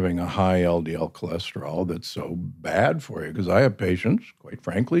about having a high LDL cholesterol that's so bad for you? Because I have patients, quite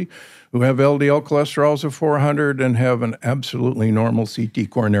frankly, who have LDL cholesterols of 400 and have an absolutely normal CT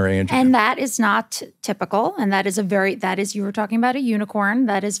coronary angiogram. And that is not typical. And that is you were talking about a unicorn.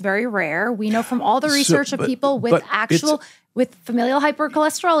 That is very rare. We know from all the research of people with with familial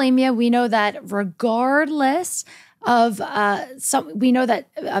hypercholesterolemia, we know that regardless of we know that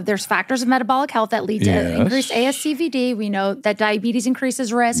there's factors of metabolic health that lead to increased ASCVD. We know that diabetes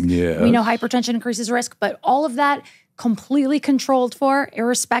increases risk. Yes. We know hypertension increases risk, but all of that completely controlled for,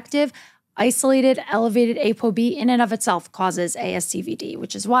 irrespective, isolated, elevated ApoB in and of itself causes ASCVD,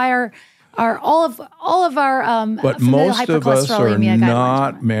 which is why all of our but familial most of us are hypercholesterolemia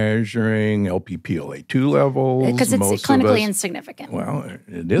not guidelines measuring LPPLA2 levels. because it's Most clinically of us, insignificant. well,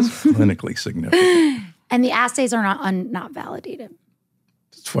 it is clinically significant. And the assays are not validated.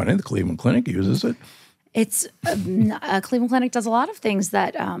 It's funny, the Cleveland Clinic uses it. It's Cleveland Clinic does a lot of things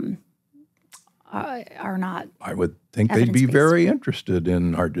that are not. I would think they'd be Evidence-based. very interested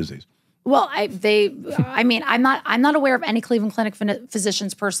in heart disease. Well, I'm not aware of any Cleveland Clinic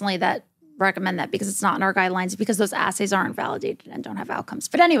physicians personally that recommend that because it's not in our guidelines because those assays aren't validated and don't have outcomes.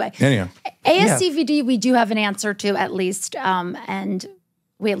 But anyway, ASCVD we do have an answer to at least, and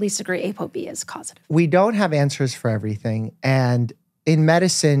we at least agree ApoB is causative. We don't have answers for everything. And in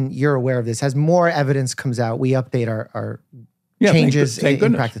medicine, you're aware of this. As more evidence comes out, we update our changes thank in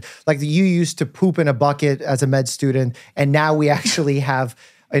goodness. practice. Like you used to poop in a bucket as a med student, and now we actually have,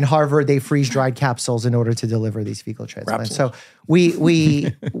 in Harvard, they freeze-dried capsules in order to deliver these fecal transplants. So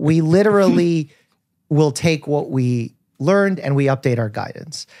we literally will take what we learned and we update our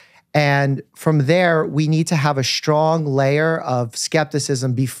guidance. And from there, we need to have a strong layer of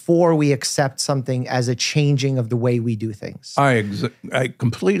skepticism before we accept something as a changing of the way we do things. I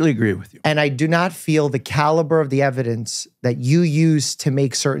completely agree with you. And I do not feel the caliber of the evidence that you use to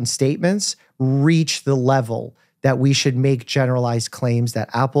make certain statements reach the level that we should make generalized claims that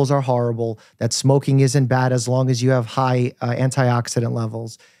apples are horrible, that smoking isn't bad as long as you have high antioxidant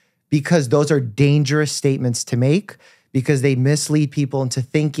levels, because those are dangerous statements to make, because they mislead people into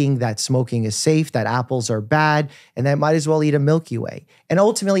thinking that smoking is safe, that apples are bad, and that might as well eat a Milky Way. And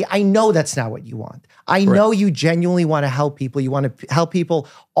ultimately, I know that's not what you want. I know you genuinely want to help people. You want to help people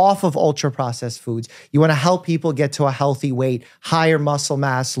off of ultra-processed foods. You want to help people get to a healthy weight, higher muscle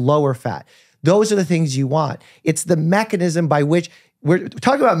mass, lower fat. Those are the things you want. It's the mechanism by which, we're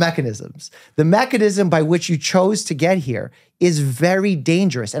talking about mechanisms. The mechanism by which you chose to get here is very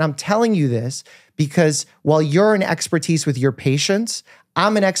dangerous. And I'm telling you this because while you're an expertise with your patients,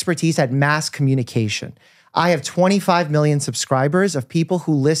 I'm an expertise at mass communication. I have 25 million subscribers of people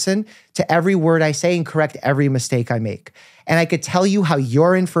who listen to every word I say and correct every mistake I make. And I could tell you how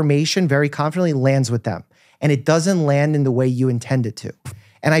your information very confidently lands with them. And it doesn't land in the way you intend it to.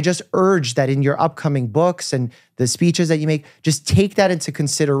 And I just urge that in your upcoming books and the speeches that you make, just take that into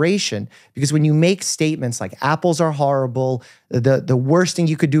consideration. Because when you make statements like apples are horrible, the worst thing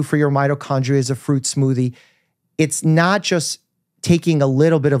you could do for your mitochondria is a fruit smoothie, it's not just taking a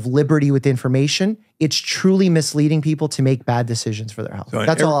little bit of liberty with information, it's truly misleading people to make bad decisions for their health. So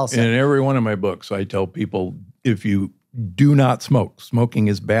That's all I'll say. In every one of my books, I tell people, if you do not smoke, smoking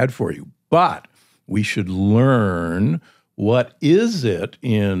is bad for you. But we should learn what is it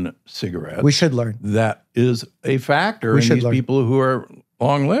in cigarettes. We should learn. That is a factor in these people who are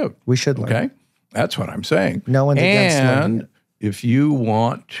long-lived. We should learn. Okay? That's what I'm saying. No one's against learning And it. if you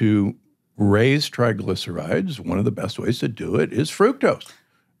want to raise triglycerides, one of the best ways to do it is fructose.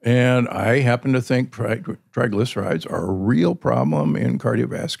 And I happen to think triglycerides are a real problem in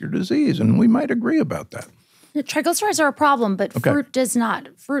cardiovascular disease, and we might agree about that. The triglycerides are a problem, but fruit does not.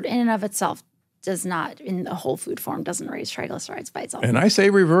 Fruit in and of itself does not, in the whole food form, doesn't raise triglycerides by itself. And I say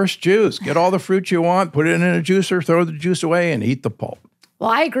reverse juice. Get all the fruit you want, put it in a juicer, throw the juice away, and eat the pulp. Well,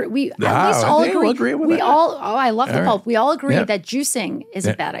 I agree. We at least all agree. We'll agree with that. I love the pulp. We all agree that juicing is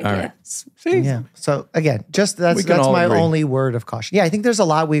a bad idea. Right. See? Yeah. So again, just that's my only word of caution. Yeah, I think there's a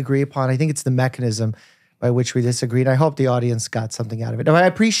lot we agree upon. I think it's the mechanism by which we disagree. And I hope the audience got something out of it. And I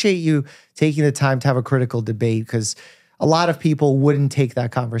appreciate you taking the time to have a critical debate, because a lot of people wouldn't take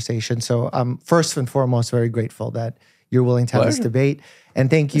that conversation. So I'm first and foremost very grateful that you're willing to have this debate. And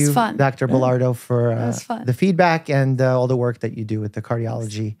thank you, Dr. Belardo, for the feedback and all the work that you do with the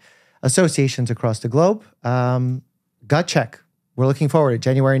cardiology associations across the globe. Gut check. We're looking forward to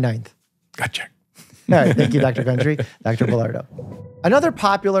January 9th. Gut check. All right. Thank you, Dr. Gundry, Dr. Belardo. Another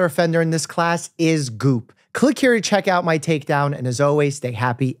popular offender in this class is goop. Click here to check out my takedown. And as always, stay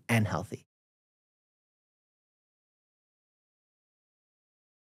happy and healthy.